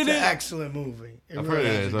 It's an excellent movie. I've heard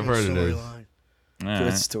it is. I've heard it is.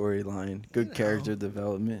 Good storyline. Good character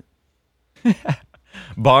development.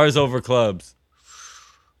 Bars over clubs.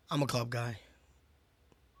 I'm a club guy.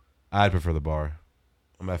 I'd prefer the bar.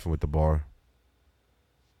 I'm effing with the bar.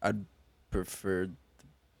 I'd prefer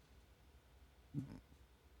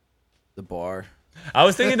The bar. I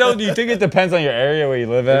was thinking though, do you think it depends on your area where you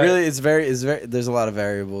live at? Really, it's very. There's a lot of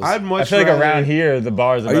variables. I'd much I feel like rather- around here the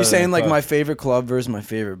bars. Are you saying like my favorite club versus my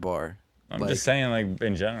favorite bar? I'm just saying like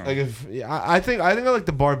in general. Like I think I like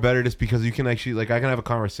the bar better just because you can actually like I can have a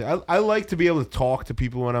conversation. I like to be able to talk to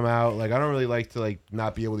people when I'm out. Like I don't really like to like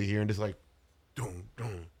not be able to hear and just like, doom.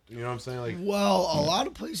 You know what I'm saying? Like, well, a lot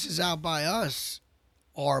of places out by us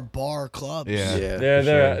are bar clubs. yeah.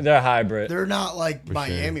 They're hybrid. They're not like For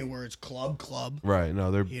Miami where it's club. Right.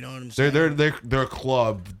 No, they're You know what I'm saying? they're a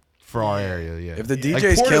club for our area. Yeah. If the like,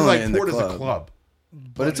 DJ's Porter's killing like it in the Porter's club. a club.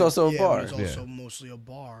 But it's also a bar. But it's also mostly a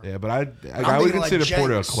bar. Yeah, but I would thinking like consider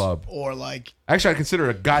Porter a Jenks club. Or like Actually, I consider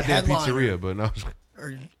it a goddamn Headliner. pizzeria, but no.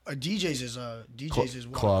 or DJ's is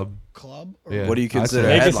what? Club. Club? Or Yeah. What do you I'd consider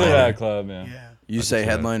say They consider headliner? that a club, yeah. Yeah. You say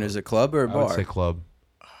headliner's a club or a I would bar? say club.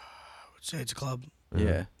 I would say it's a club.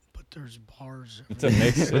 Yeah. But there's bars. It's a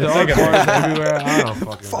mixture. But It's, there are like bars everywhere. I don't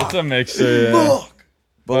fucking know. it's a mixture. Yeah. Fuck.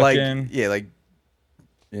 But Fucking-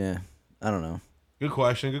 yeah. I don't know. Good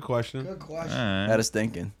question. Good question. Had us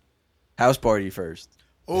thinking. House party first.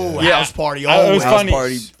 Oh, Yeah. house party. It was Always. House funny.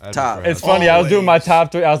 party That'd be top. fair. It's funny. I was doing my Always.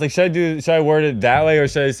 top 3. I was like, should I word it that way or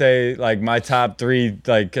should I say like my top 3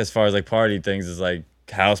 like as far as like party things is like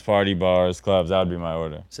house party, bars, clubs. That would be my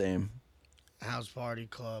order. Same. House party,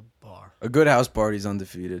 club, bar. A good house party's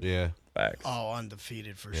undefeated. Yeah, Facts. Oh,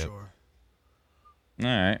 undefeated for Yep. sure. All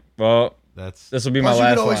right. Well, that's this will be Plus, my you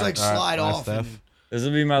last could always one. like All right, slide last off. Steph. And, This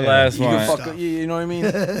will be my Yeah. last You one. can fuck. You know what I mean?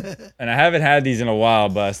 And I haven't had these in a while,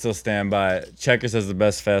 but I still stand by it. Checkers has the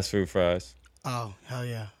best fast food fries. oh, hell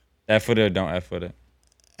yeah. F with it or don't F with it.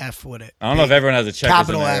 F with it. I don't know if everyone has a Checkers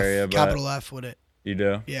Capital in their F. area, but Capital F with it. you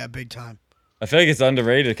do. Yeah, big time. I feel like it's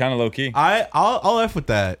underrated, kind of low key. I'll F with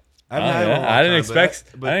that. Oh, yeah. I didn't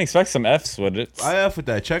expect some Fs with it. I F with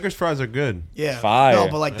that. Checkers fries are good. Yeah. Fire. No,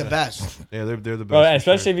 but like the best. Yeah, they're the best. Bro, for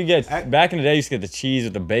especially sure. if you get back in the day, you used to get the cheese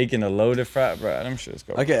with the bacon, the loaded fry, bro. Them shits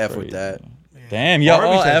go. I get F crazy. with that. Damn, yo, Arby's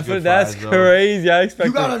all has F good with that's fries, though. crazy. I expect.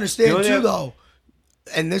 You gotta understand only too, have- though.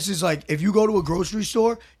 And this is like, if you go to a grocery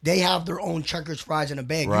store, they have their own Checkers fries in a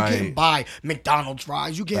bag. Right. You can't buy McDonald's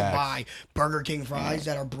fries. You can't Facts. buy Burger King fries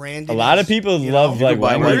that are branded. A lot of as, people you love know, like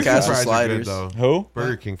buy White White Burger King Castle fries are good, sliders. though. Who?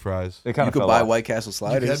 Burger King fries. They kind You of could fell buy off. White Castle You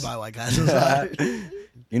sliders. could buy White Castle sliders.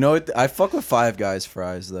 You know what? I fuck with Five Guys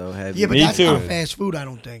fries though. Heavy. Yeah, but Me that's too. not fast food, I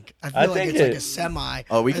don't think. I feel I like think it's like it- a semi.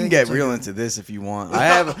 Oh, we I can think get it's like real a- into this if you want. I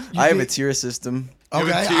have a think- tier system. Okay,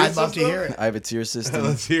 You have a tier I'd love to system? hear it. I have a tier system.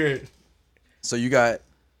 Let's hear it. So you got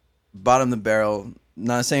bottom of the barrel.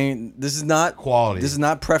 Not saying this is not Quality. This is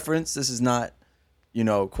not preference. This is not,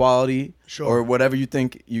 quality Sure. or whatever you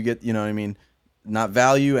think you get. You know what I mean? Not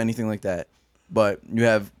value, anything like that. But you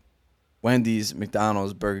have Wendy's,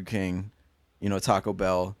 McDonald's, Burger King, Taco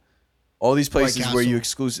Bell, all these places where you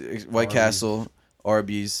exclusive White Arby's. Castle,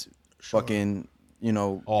 Arby's, fucking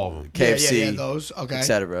All of them. KFC, Yeah, those. Okay.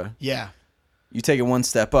 etc. Yeah. You take it one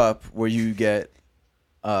step up where you get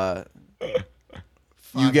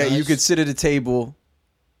you Five Guys. could sit at a table.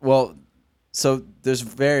 Well, so there's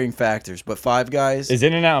varying factors, but Five Guys, Is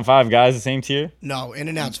In-N-Out and Five Guys the same tier? No,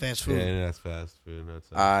 In-N-Out's fast Yeah, food. and that's fast food.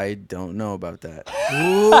 That's I don't know about that.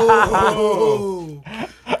 Ooh.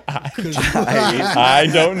 I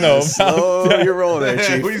don't know. Slow your roll there,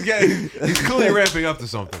 Chief. He's clearly ramping up to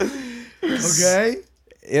something. Okay.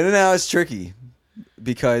 In-N-Out is tricky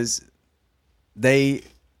because they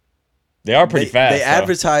They are pretty fast. They though.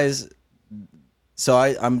 advertise. So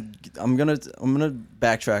I'm gonna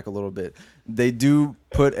backtrack a little bit. They do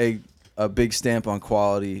put a big stamp on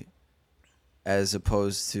quality, as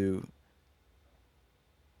opposed to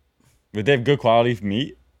But they have good quality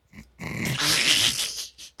meat.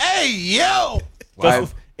 Hey, yo! wow.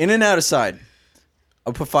 In-N-Out aside,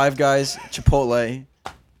 I'll put Five Guys, Chipotle,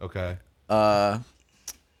 Okay.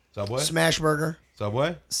 Subway? Smash Burger.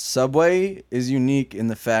 Subway? Subway is unique in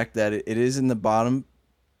the fact that it is in the bottom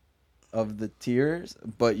of the tiers,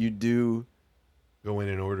 but you Go in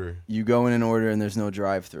and order. go in and order, and there's no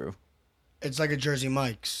drive-through. It's like a Jersey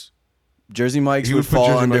Mike's. Jersey Mike's You would would put fall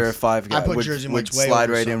Jersey under Mike's- Five Guys. I put would, Jersey would Mike's way slide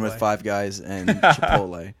over right in with Subway. Five Guys and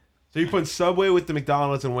Chipotle. So you're putting Subway with the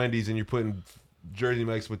McDonald's and Wendy's, and you're putting Jersey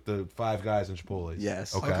Mike's with the Five Guys and Chipotle's.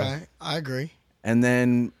 Yes. Okay. I agree. And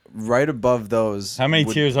then right above those. How many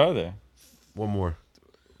would- tiers are there? One more.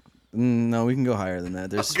 No, we can go higher than that.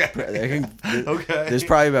 There's Okay. Okay. there's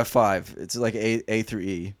probably about 5. It's like A through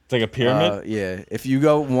E. It's like a pyramid. Yeah. If you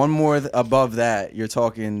go one more above that, you're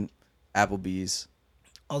talking Applebee's.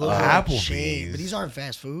 Although Applebee's. but these aren't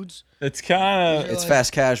fast foods. It's kind of. It's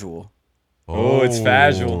fast casual. Oh, it's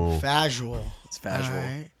casual. Casual. It's casual. All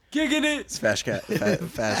right. Kicking it. It's fast casual.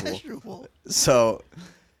 Casual. So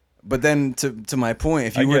But then to my point,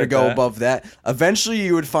 if you were to go above that, eventually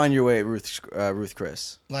you would find your way at Ruth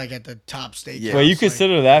Chris. Like at the top steak. Yeah. Wait, you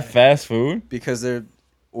consider that fast food? Because they're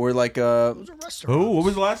or like Those are restaurants. Who? What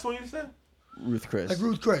was the last one you said? Ruth Chris. Like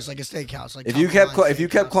Ruth Chris, like a steakhouse. Like if you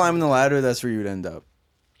kept climbing the ladder, that's where you would end up.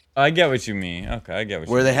 I get what you mean. Okay, I get what you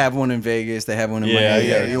mean. Where they have one in Vegas, they have one in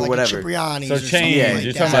Miami, like whatever. Cipriani's so or chain, yeah,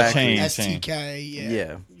 you're like talking about chain.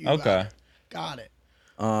 STK, yeah. Okay. Got it.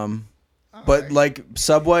 But right. like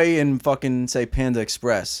Subway and fucking say Panda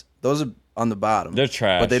Express, those are on the bottom. They're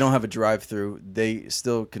trash. But they don't have a drive-through. They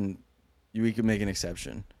still can. We can make an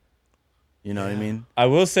exception. You know what I mean? I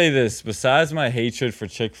will say this. Besides my hatred for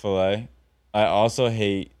Chick-fil-A, I also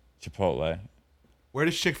hate Chipotle. Where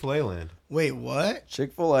does Chick-fil-A land? Wait, what?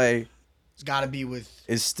 Chick-fil-A It's got to be with.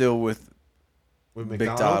 is still with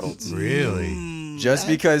McDonald's? Really? just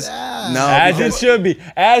because. bad. No, As it because should be.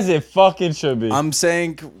 As it fucking should be. I'm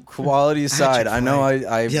saying quality aside. I know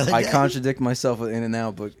The other I day. contradict myself with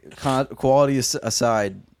In-N-Out, but quality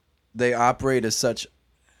aside, they operate as such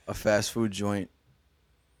a fast food joint.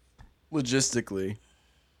 Logistically,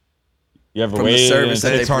 You ever from the waited service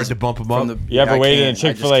in that It's hard to bump them up. You ever I waited in can't. I just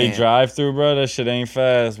Chick-fil-A can't. drive-thru, bro? That shit ain't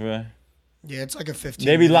fast, bro. Yeah, it's like a 15.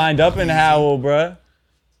 They be lined up in Howell, bro.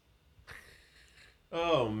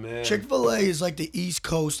 Oh man. Chick-fil-A is like the East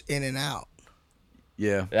Coast In-N-Out.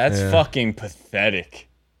 Yeah. That's Yeah. fucking pathetic.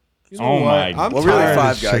 You know Oh what? my I'm Well, really, tired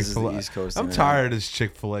Five of Guys is the Chick-fil-A. East Coast. I'm In-N-Out. tired of this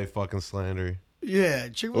Chick-fil-A fucking slander. Yeah,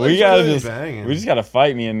 Chick-fil-A. We gotta is just, banging. we just gotta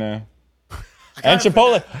fight me in there. I And kinda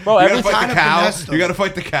Chipotle, bro. You Every gotta fight time, the kinda cow. finessed them. You gotta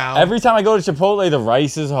fight the cow. every time I go to Chipotle, the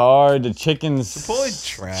rice is hard. The Chipotle's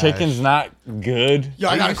trash. chicken's not good. Yo,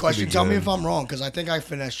 I They got a used to question. be Tell me good. if I'm wrong, because I think I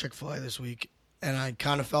finessed Chick-fil-A this week, and I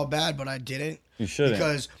kind of felt bad, but I didn't. You shouldn't.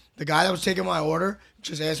 Because the guy that was taking my order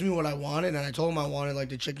just asked me what I wanted, and I told him I wanted like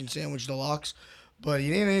the chicken sandwich deluxe, but he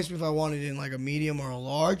didn't ask me if I wanted it in like a medium or a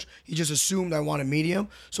large. He just assumed I wanted medium.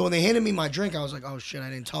 So when they handed me my drink, I was like, oh shit, I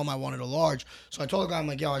didn't tell him I wanted a large. So I told the guy, I'm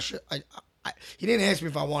like, yo, he didn't ask me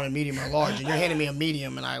if I wanted medium or large, and you're handing me a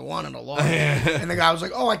medium, and I wanted a large. And the guy was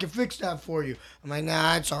like, oh, I can fix that for you. I'm like,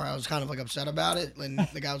 nah, it's all right. I was kind of like upset about it. And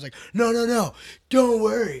the guy was like, no, don't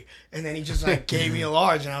worry. And then he just like gave me a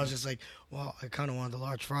large, and I was just like, well, I kind of wanted the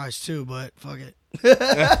large fries too, but fuck it.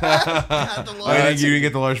 Got the I large. think you didn't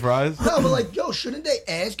get the large fries. No, but like, yo, shouldn't they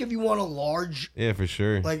ask if you want a large? Yeah, for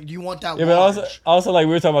sure. Like, do you want that Yeah, but large? also like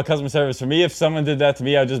we were talking about customer service. For me, if someone did that to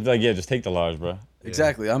me, I'd just be like, yeah, just take the large, bro.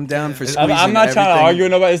 Exactly. I'm down for squeezing I'm not trying to everything. argue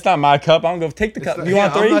with nobody. It's not my cup. I'm gonna go take the cup. You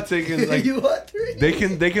want 3? I'm not taking like You want 3?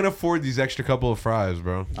 they can afford these extra couple of fries,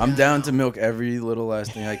 bro. I'm down to milk every little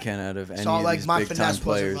last thing I can out of any So of like these my big time finesse wasn't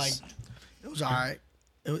players. like, it was all right.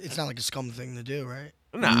 It's not like a scum thing to do, right?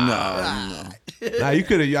 No. Nah, you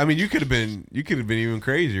could have. I mean, you could have been even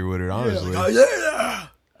crazier with it, honestly. Oh yeah.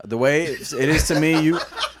 The way it is to me, you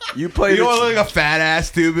play You the don't look like a fat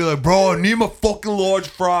ass dude. Be like, bro, I need my fucking large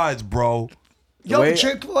fries, bro. Yo, way- the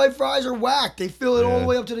Chick-fil-A fries are whack. They fill it all Yeah. the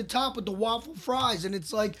way up to the top with the waffle fries, and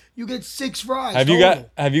it's like you get 6 fries. Have total.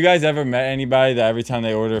 you guys ever met anybody that every time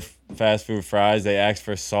they order fast food fries, they ask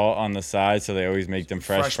for salt on the side, so they always make them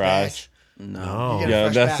fresh fries? batch. no. You get a Yeah,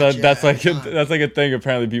 fresh that's batch, that's like every time. that's like a thing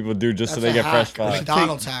apparently people do just so That's they a get fresh hack. fries.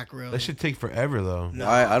 McDonald's hack, really. That should take forever though. No,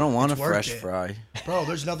 I don't want a it's worth fresh it. fry. Bro,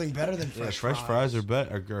 there's nothing better than Yeah, fresh, fresh fries are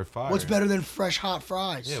better. Are fire. What's better than fresh hot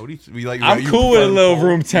fries? Yeah, what do you like? I'm you cool with a prefer little cold?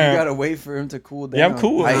 room You temp. gotta wait for him to cool down. Yeah, I'm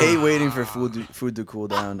cool with I it. hate waiting for food to cool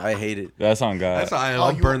down. I hate it. That's on God. That's how I am. Oh,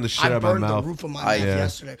 I'll burn the shit out of my I burned mouth. the roof of my I- mouth yeah.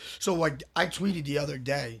 yesterday. So like, I tweeted the other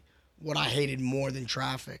day what I hated more than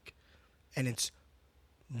traffic, and it's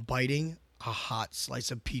biting a hot slice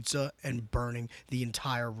of pizza and burning the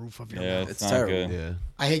entire roof of your Yeah, mouth. it's It's not terrible. good. Yeah.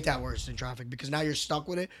 I hate that worse than traffic because now you're stuck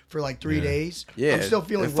with it for like 3 days. Yeah, I'm still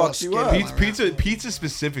feeling it raw fucks you skin up. on my Pizza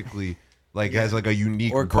specifically like has like a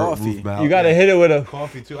unique Or burnt coffee. roof mouth. You gotta hit it with a.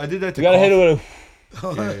 coffee too. I did that. To You gotta hit it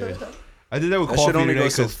coffee. with a. Yeah. I did that with That coffee should only today go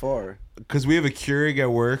so far. because we have a Keurig at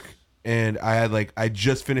work, and I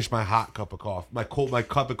just finished my hot cup of coffee, my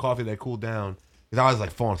cup of coffee that cooled down because I was like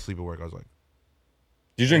falling asleep at work. I was like,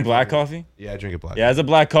 Do you drink black coffee? yeah, I drink it black. Yeah, as a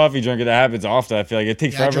black coffee drinker, that happens often. I feel like it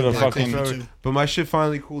takes Yeah, I forever to drink black fucking. coffee. Forever. too. But my shit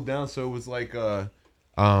finally cooled down, so it was like I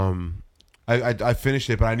finished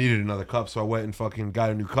it, but I needed another cup, so I went and fucking got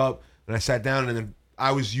a new cup, and I sat down, and then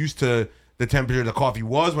I was used to the temperature the coffee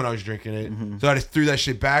was when I was drinking it, so I just threw that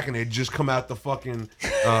shit back, and it had just come out the fucking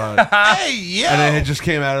Hey, yo! and then it just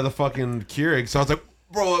came out of the fucking Keurig, so I was like,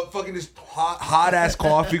 bro, fucking this hot ass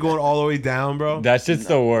coffee going all the way down, bro. That shit's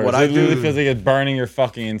the worst. What It I literally do- feels like it's burning your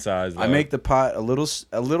fucking insides. I though. make the pot a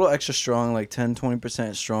little extra strong, like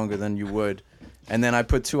 10-20% stronger than you would, and then I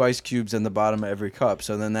put 2 ice cubes in the bottom of every cup.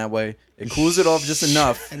 So then that way it cools it off just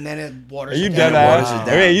enough. And then it waters Are you it dead down. ass?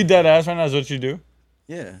 Okay, you dead ass right now is what you do?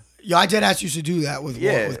 Yeah. Yeah, I dead ass used to do that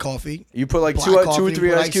with coffee. You put like Black 2 or coffee, 3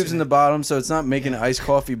 put ice ice cubes in in the it. bottom, so it's not making it iced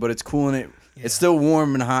coffee, but it's cooling it. Yeah. It's still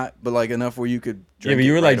warm and hot, but like enough where you could drink Yeah, but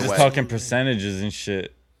you it were like right just away. talking percentages and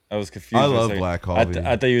shit. I was confused. I for a love second. black coffee.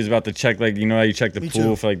 I thought you was about to check, like, you know how you check the Me pool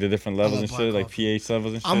too. for like the different levels love and black shit, like coffee. pH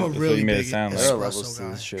levels and shit. I'm a That's what really you made big it sound There are like. levels to guy.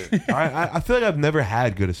 this shit. I feel like I've never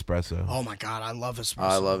had good espresso. Oh my god, I love espresso.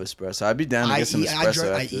 I love espresso. I'd be down to I get some eat,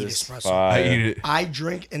 espresso I after eat this. espresso. Fire. I eat it. I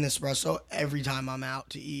drink an espresso every time I'm out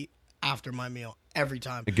to eat after my meal. Every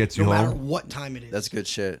time. It gets you no matter home? what time it is. That's good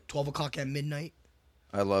shit. 12 o'clock at midnight.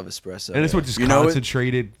 I love espresso. And it's what just You know it?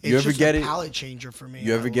 concentrated. It's You ever just get a it? palate changer for me.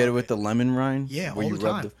 You ever I get it love with the lemon rind? Yeah, where all you the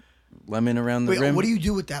rub time. the lemon around the Wait, rim. what do you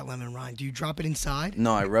do with that lemon rind? Do you drop it inside?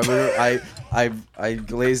 No, I rub it. I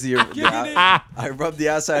glaze the I rub the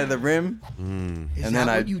outside of the rim, Is and that then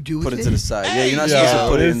I what you do put with it to the side. Yeah, you're not Yo, supposed to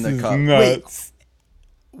put it in this the is cup. nuts.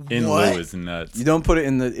 In What? Lewis nuts. You don't put it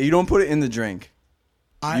in the. You don't put it in the drink.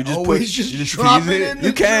 I You just always put- just you just drop tease it it? in the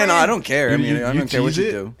You can. drink. I don't care. I mean, I don't care what tease you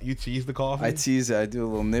it? do. You tease the coffee? I tease it. I do a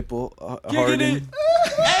little nipple it. harden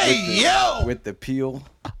Hey, yo! with the peel.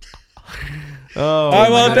 Oh, All right,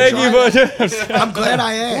 well, God, thank try you for I'm glad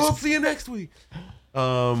I we'll asked. see you next week.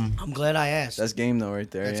 I'm glad I asked. That's game though, right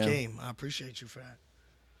there. That's yeah. game. I appreciate you for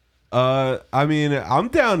that. I mean, I'm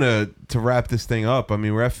down to wrap this thing up. I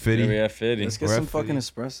mean, we're at 50. Yeah, we have 50. Let's get We're some at fucking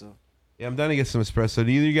 50. espresso. Yeah, I'm down to get some espresso.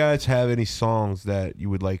 Do either of you guys have any songs that you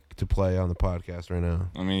would like to play on the podcast right now?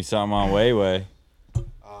 I mean, something on Way.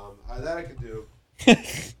 That I could do.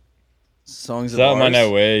 Songs of Something on ours.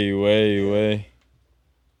 that Way.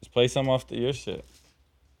 Just play some off your shit.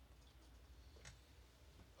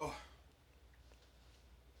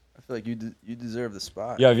 I feel like you deserve the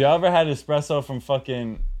spot. Yo, have y'all ever had espresso from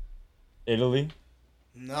fucking Italy?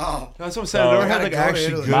 No. That's what I'm saying. So- I've never had Gotta like go to actually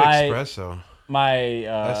Italy. good My- espresso. My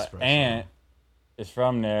Espresso. aunt is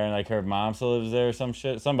from there, and like her mom still lives there or some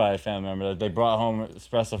shit. Somebody, a family member, they brought home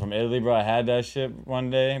espresso from Italy, bro. I had that shit one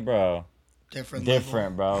day, bro.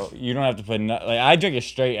 Different. Bro. You don't have to put like I drink it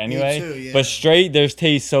straight anyway, too, yeah. but straight there's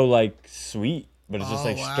taste so like sweet, but it's just Oh,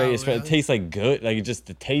 like wow, straight. really? It tastes like good. Like it just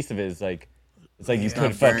the taste of it is like it's like you Yeah. put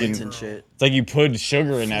Not burnt fucking. and shit. It's like you put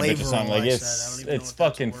sugar in that bitch or Flavorful, something. Like I it's said. I don't even know it's if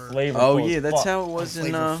that's a fucking word. flavorful. Oh as yeah, that's fuck. how it was in.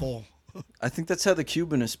 Flavorful. I think that's how the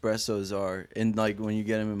Cuban espressos are. And like when you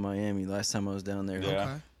get them in Miami, last time I was down there, Yeah.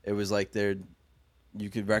 Okay. it was like you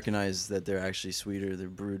could recognize that they're actually sweeter. They're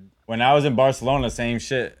brewed. When I was in Barcelona, same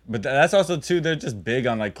shit. But that's also too. They're just big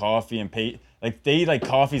on like coffee and like they eat like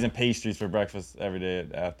coffees and pastries for breakfast every day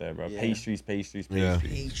out there, bro. Yeah. Pastries. Yeah.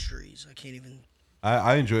 Pastries. I can't even.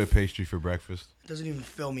 I enjoy a pastry for breakfast. It doesn't even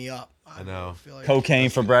fill me up. I know. feel like Cocaine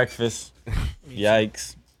for breakfast.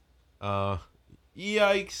 Yikes.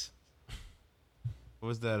 Yikes. What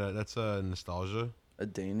was that? That's Nostalgia. A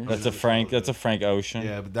Danish. That's a Frank Ocean.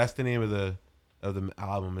 Yeah, but that's the name of the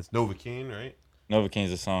album. It's Novocaine, right?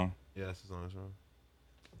 Novocaine's a song. Yeah, that's the song.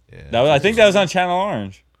 Yeah. I think that was on Channel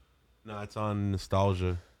Orange. No, it's on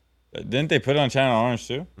Nostalgia. Didn't they put it on Channel Orange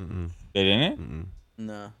too? They didn't? Mm-mm.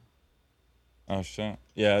 No. Oh shit.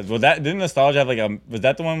 Yeah. Well, that didn't Nostalgia have like a? Was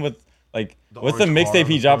that the one with like? The What's the orange car mixtape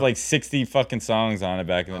on he the dropped front? like 60 fucking songs on it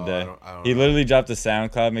back in the Oh, day? I don't He know. literally dropped a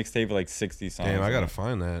SoundCloud mixtape with like 60 songs. Damn, I on gotta it.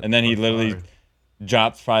 find that. And then he I'm literally sorry.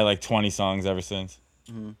 dropped probably like 20 songs ever since.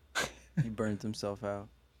 He burnt himself out.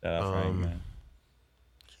 Shout out Frank, man.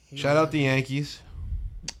 Shout out the Yankees.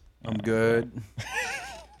 I'm good.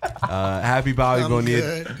 Happy Bobby I'm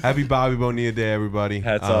Bonilla. good. Happy Bobby Bonilla Day, everybody.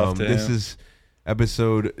 Hats off to This him. is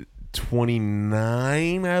episode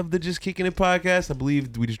 29 of the Just Kicking It podcast. I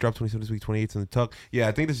believe we just dropped 27 this week, 28 on the tuck. Yeah,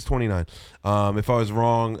 I think this is 29. If I was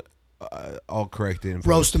wrong, I'll correct it.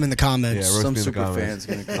 Roast them in the comments. Yeah, roast Some me in the super comments.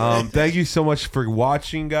 fans gonna come. Thank you so much for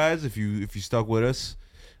watching, guys. If you stuck with us,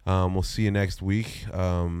 we'll see you next week.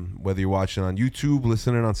 Whether you're watching on YouTube,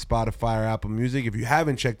 listening on Spotify or Apple Music, if you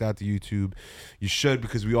haven't checked out the YouTube, you should,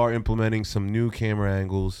 because we are implementing some new camera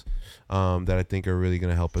angles that I think are really going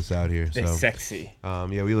to help us out here. They're So, sexy.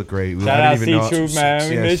 yeah, we look great. Shout out C-Troop, man.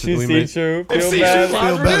 We miss you, C-Troop. Feel bad.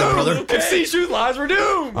 Feel better, brother. If C-Troop lies, we're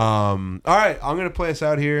doomed. All right, I'm going to play us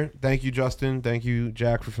out here. Thank you, Justin. Thank you,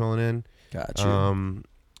 Jack, for filling in. Gotcha.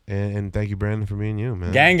 And thank you, Brandon, for being you,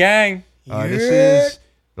 man. Gang, gang. This is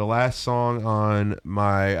the last song on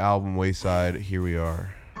my album Wayside. Here we are.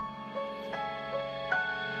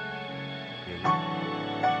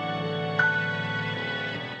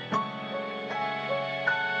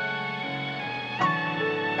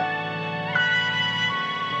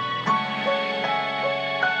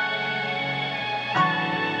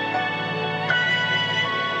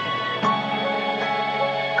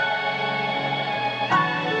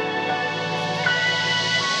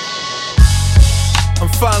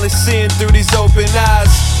 started seeing through these open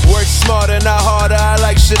eyes. Work smarter, not harder, I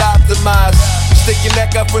like shit optimized. You stick your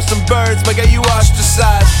neck up for some birds, but get you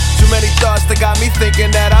ostracized. Too many thoughts that got me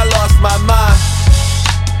thinking that I lost my mind.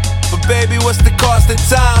 But baby, what's the cost of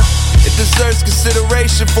time? It deserves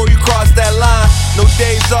consideration before you cross that line. No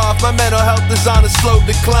days off, my mental health is on a slow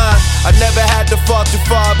decline. I never had to fall too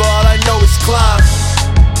far, but all I know is climb.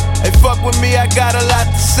 Hey, fuck with me, I got a lot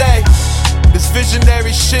to say. This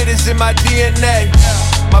visionary shit is in my DNA.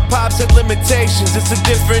 My pops had limitations, it's a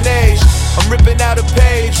different age. I'm ripping out a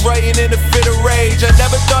page, writing in a fit of rage. I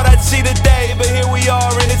never thought I'd see the day, but here we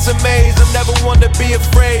are and it's a maze. I'm never one to be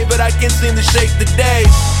afraid, but I can't seem to shake the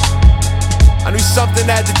days. I knew something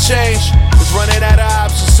had to change, was running out of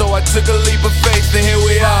options, so I took a leap of faith, and here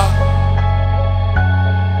we are.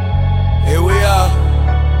 Here we are.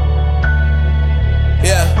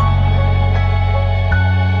 Yeah.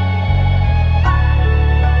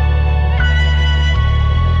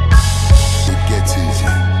 It gets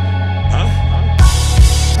easier. Huh?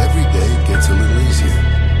 Every day it gets a little easier.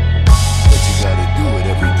 But you gotta do it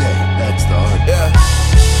every day. That's the hard part. Yeah.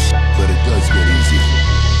 But it does get easier.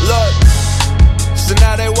 Look. So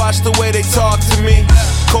now they watch the way they talk to me.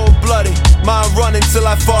 Cold-blooded, mind running till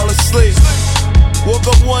I fall asleep. Woke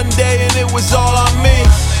up one day and it was all on me.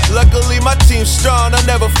 Luckily my team's strong, they'll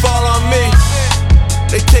never fall on me.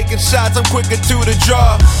 They taking shots, I'm quicker to the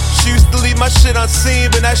draw. She used to leave my shit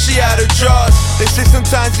unseen, but now she out her drawers. They say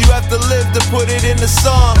sometimes you have to live to put it in the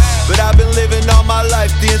song. But I've been living all my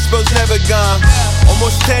life, the info's never gone.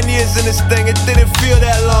 Almost 10 years in this thing, it didn't feel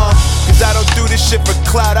that long. Cause I don't do this shit for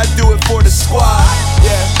clout, I do it for the squad.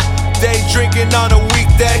 Yeah, day drinking on a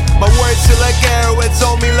weekday. My words feel like arrowheads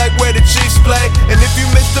on me like where the Chiefs play. And if you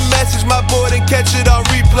missed the message, my boy didn't catch it on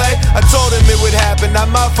replay. I told him it would happen,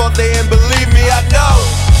 not my fault, they didn't believe me, I know.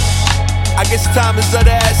 I guess time is of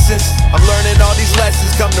the essence. I'm learning all these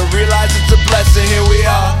lessons, come to realize it's a blessing. Here we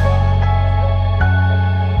are.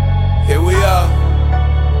 Here we are.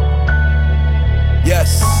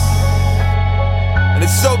 Yes. And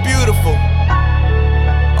it's so beautiful.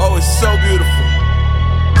 Oh, it's so beautiful.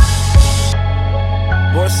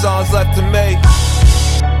 More songs left to make,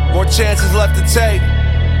 more chances left to take.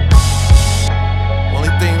 Only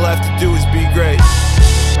thing left to do is be great.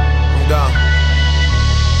 I'm gone.